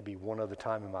think maybe one other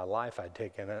time in my life I'd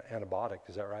take an antibiotic.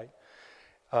 Is that right?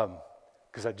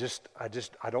 Because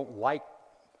I don't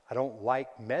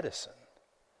like medicine.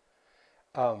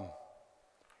 But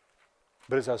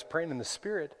as I was praying in the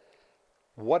Spirit,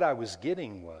 what I was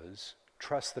getting was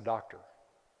trust the doctor.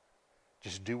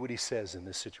 Just do what he says in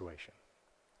this situation.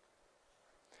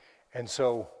 And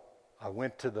so I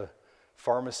went to the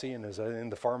pharmacy, and as I was in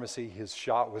the pharmacy, his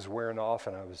shot was wearing off,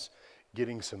 and I was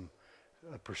getting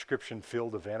a prescription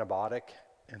filled of antibiotic.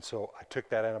 And so I took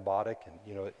that antibiotic, and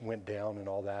it went down and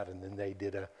all that, and then they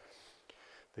did a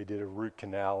root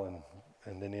canal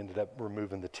and then ended up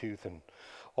removing the tooth and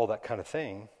all that kind of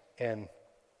thing. And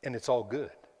it's all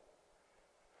good.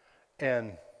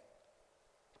 And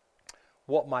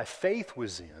what my faith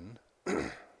was in,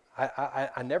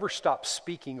 I never stopped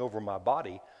speaking over my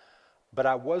body, but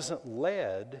I wasn't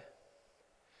led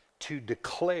to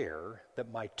declare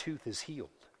that my tooth is healed.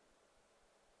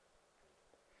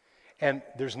 And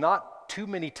there's not too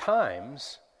many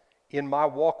times in my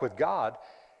walk with God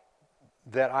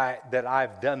that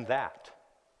I've done that.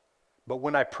 But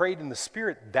when I prayed in the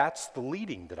Spirit, that's the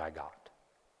leading that I got.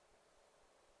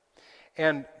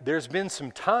 And there's been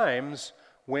some times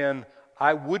when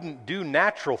I wouldn't do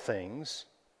natural things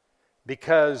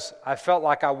because I felt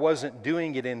like I wasn't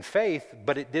doing it in faith,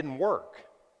 but it didn't work.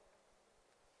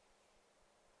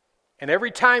 And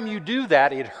every time you do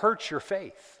that, it hurts your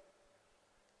faith.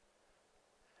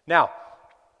 Now,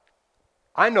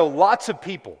 I know lots of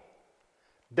people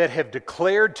that have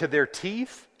declared to their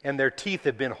teeth, and their teeth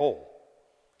have been whole.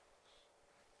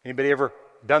 Anybody ever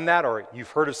done that? Or you've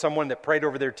heard of someone that prayed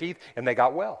over their teeth and they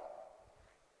got well?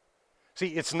 See,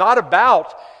 it's not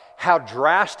about how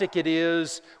drastic it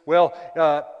is. Well,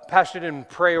 Pastor didn't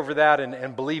pray over that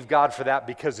and believe God for that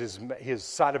because his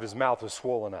side of his mouth was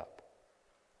swollen up.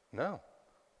 No.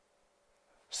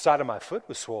 Side of my foot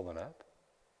was swollen up.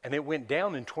 And it went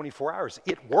down in 24 hours.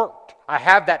 It worked. I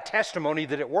have that testimony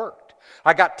that it worked.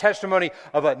 I got testimony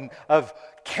of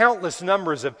countless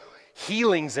numbers of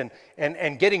healings and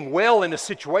getting well in a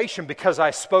situation because I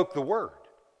spoke the word.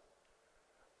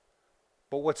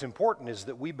 But what's important is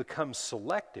that we become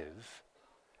selective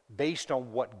based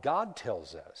on what God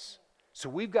tells us. So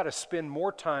we've got to spend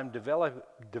more time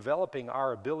developing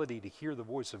our ability to hear the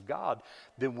voice of God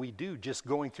than we do just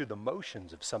going through the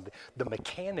motions of something, the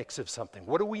mechanics of something.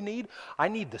 What do we need? I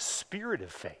need the spirit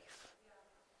of faith.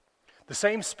 The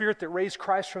same Spirit that raised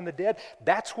Christ from the dead,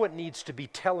 that's what needs to be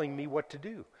telling me what to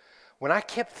do. When I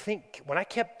kept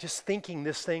just thinking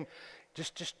this thing,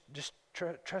 just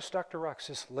trust Dr. Rox.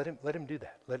 Just let him do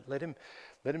that. Let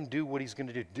him do what he's going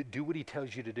to do. Do what he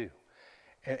tells you to do.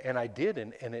 And I did,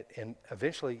 and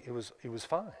eventually it was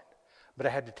fine. But I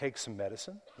had to take some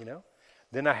medicine,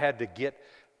 Then I had to get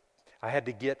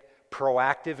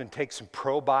proactive and take some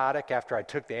probiotic after I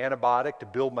took the antibiotic to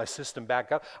build my system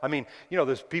back up. I mean,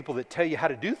 there's people that tell you how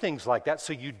to do things like that,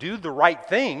 so you do the right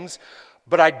things.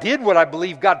 But I did what I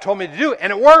believe God told me to do,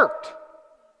 and it worked.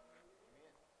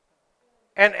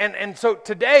 And so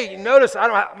today, you notice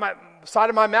my side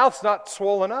of my mouth's not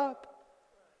swollen up.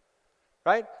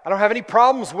 Right? I don't have any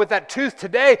problems with that tooth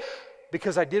today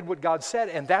because I did what God said.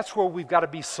 And that's where we've got to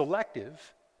be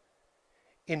selective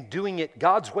in doing it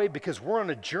God's way because we're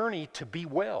on a journey to be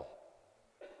well.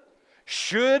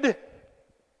 Should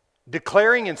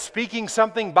declaring and speaking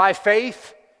something by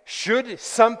faith, should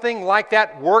something like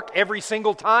that work every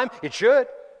single time? It should.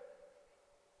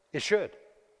 It should.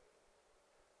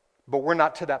 But we're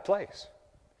not to that place.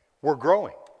 We're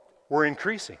growing. We're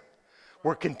increasing.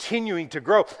 We're continuing to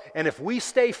grow. And if we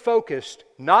stay focused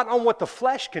not on what the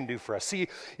flesh can do for us. See,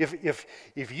 if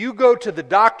you go to the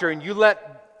doctor and you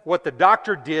let what the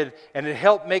doctor did and it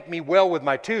helped make me well with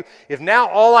my tooth, if now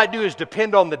all I do is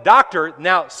depend on the doctor,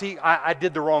 now, see, I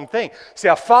did the wrong thing. See,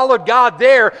 I followed God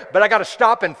there, but I got to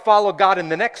stop and follow God in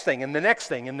the next thing, and the next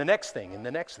thing, and the next thing, and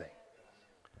the next thing.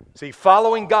 See,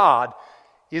 following God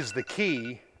is the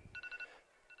key.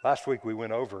 Last week we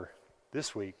went over.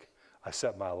 This week I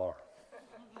set my alarm.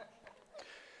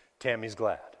 Tammy's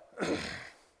glad.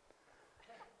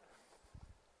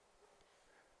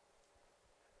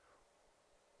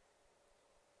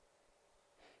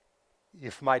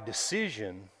 if my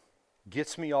decision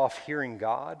gets me off hearing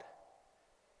God,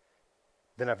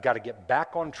 then I've got to get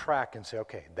back on track and say,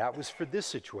 okay, that was for this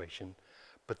situation,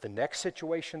 but the next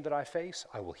situation that I face,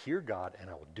 I will hear God and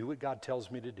I will do what God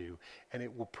tells me to do, and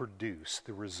it will produce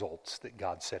the results that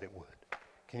God said it would.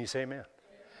 Can you say amen?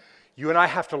 You and I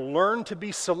have to learn to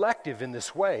be selective in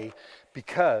this way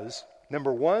because,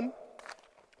 number one,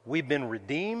 we've been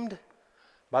redeemed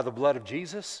by the blood of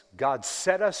Jesus. God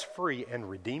set us free and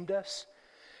redeemed us.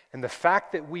 And the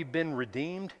fact that we've been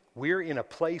redeemed, we're in a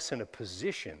place and a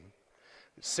position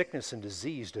that sickness and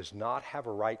disease does not have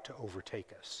a right to overtake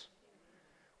us.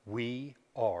 We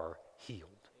are healed.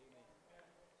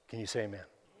 Can you say amen?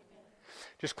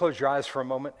 Just close your eyes for a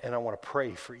moment, and I want to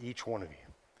pray for each one of you.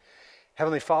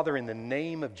 Heavenly Father, in the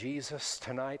name of Jesus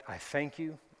tonight, I thank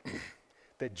you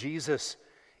that Jesus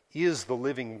is the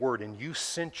living Word, and you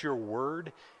sent your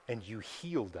Word, and you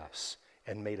healed us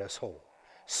and made us whole.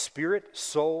 Spirit,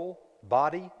 soul,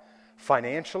 body,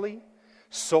 financially,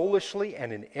 soulishly,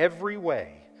 and in every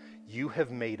way, you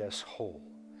have made us whole.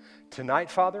 Tonight,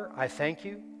 Father, I thank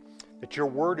you that your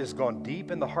Word has gone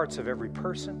deep in the hearts of every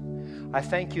person. I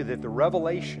thank you that the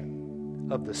revelation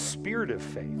of the spirit of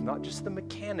faith, not just the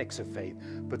mechanics of faith,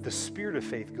 but the spirit of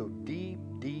faith go deep,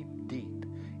 deep, deep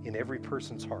in every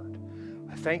person's heart.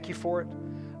 I thank you for it.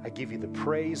 I give you the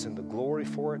praise and the glory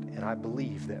for it, and I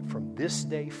believe that from this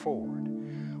day forward,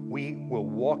 we will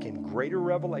walk in greater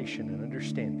revelation and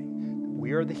understanding that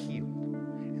we are the healed,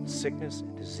 and sickness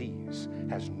and disease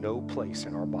has no place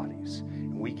in our bodies.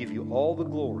 And we give you all the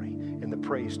glory and the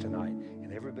praise tonight.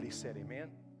 And everybody said amen.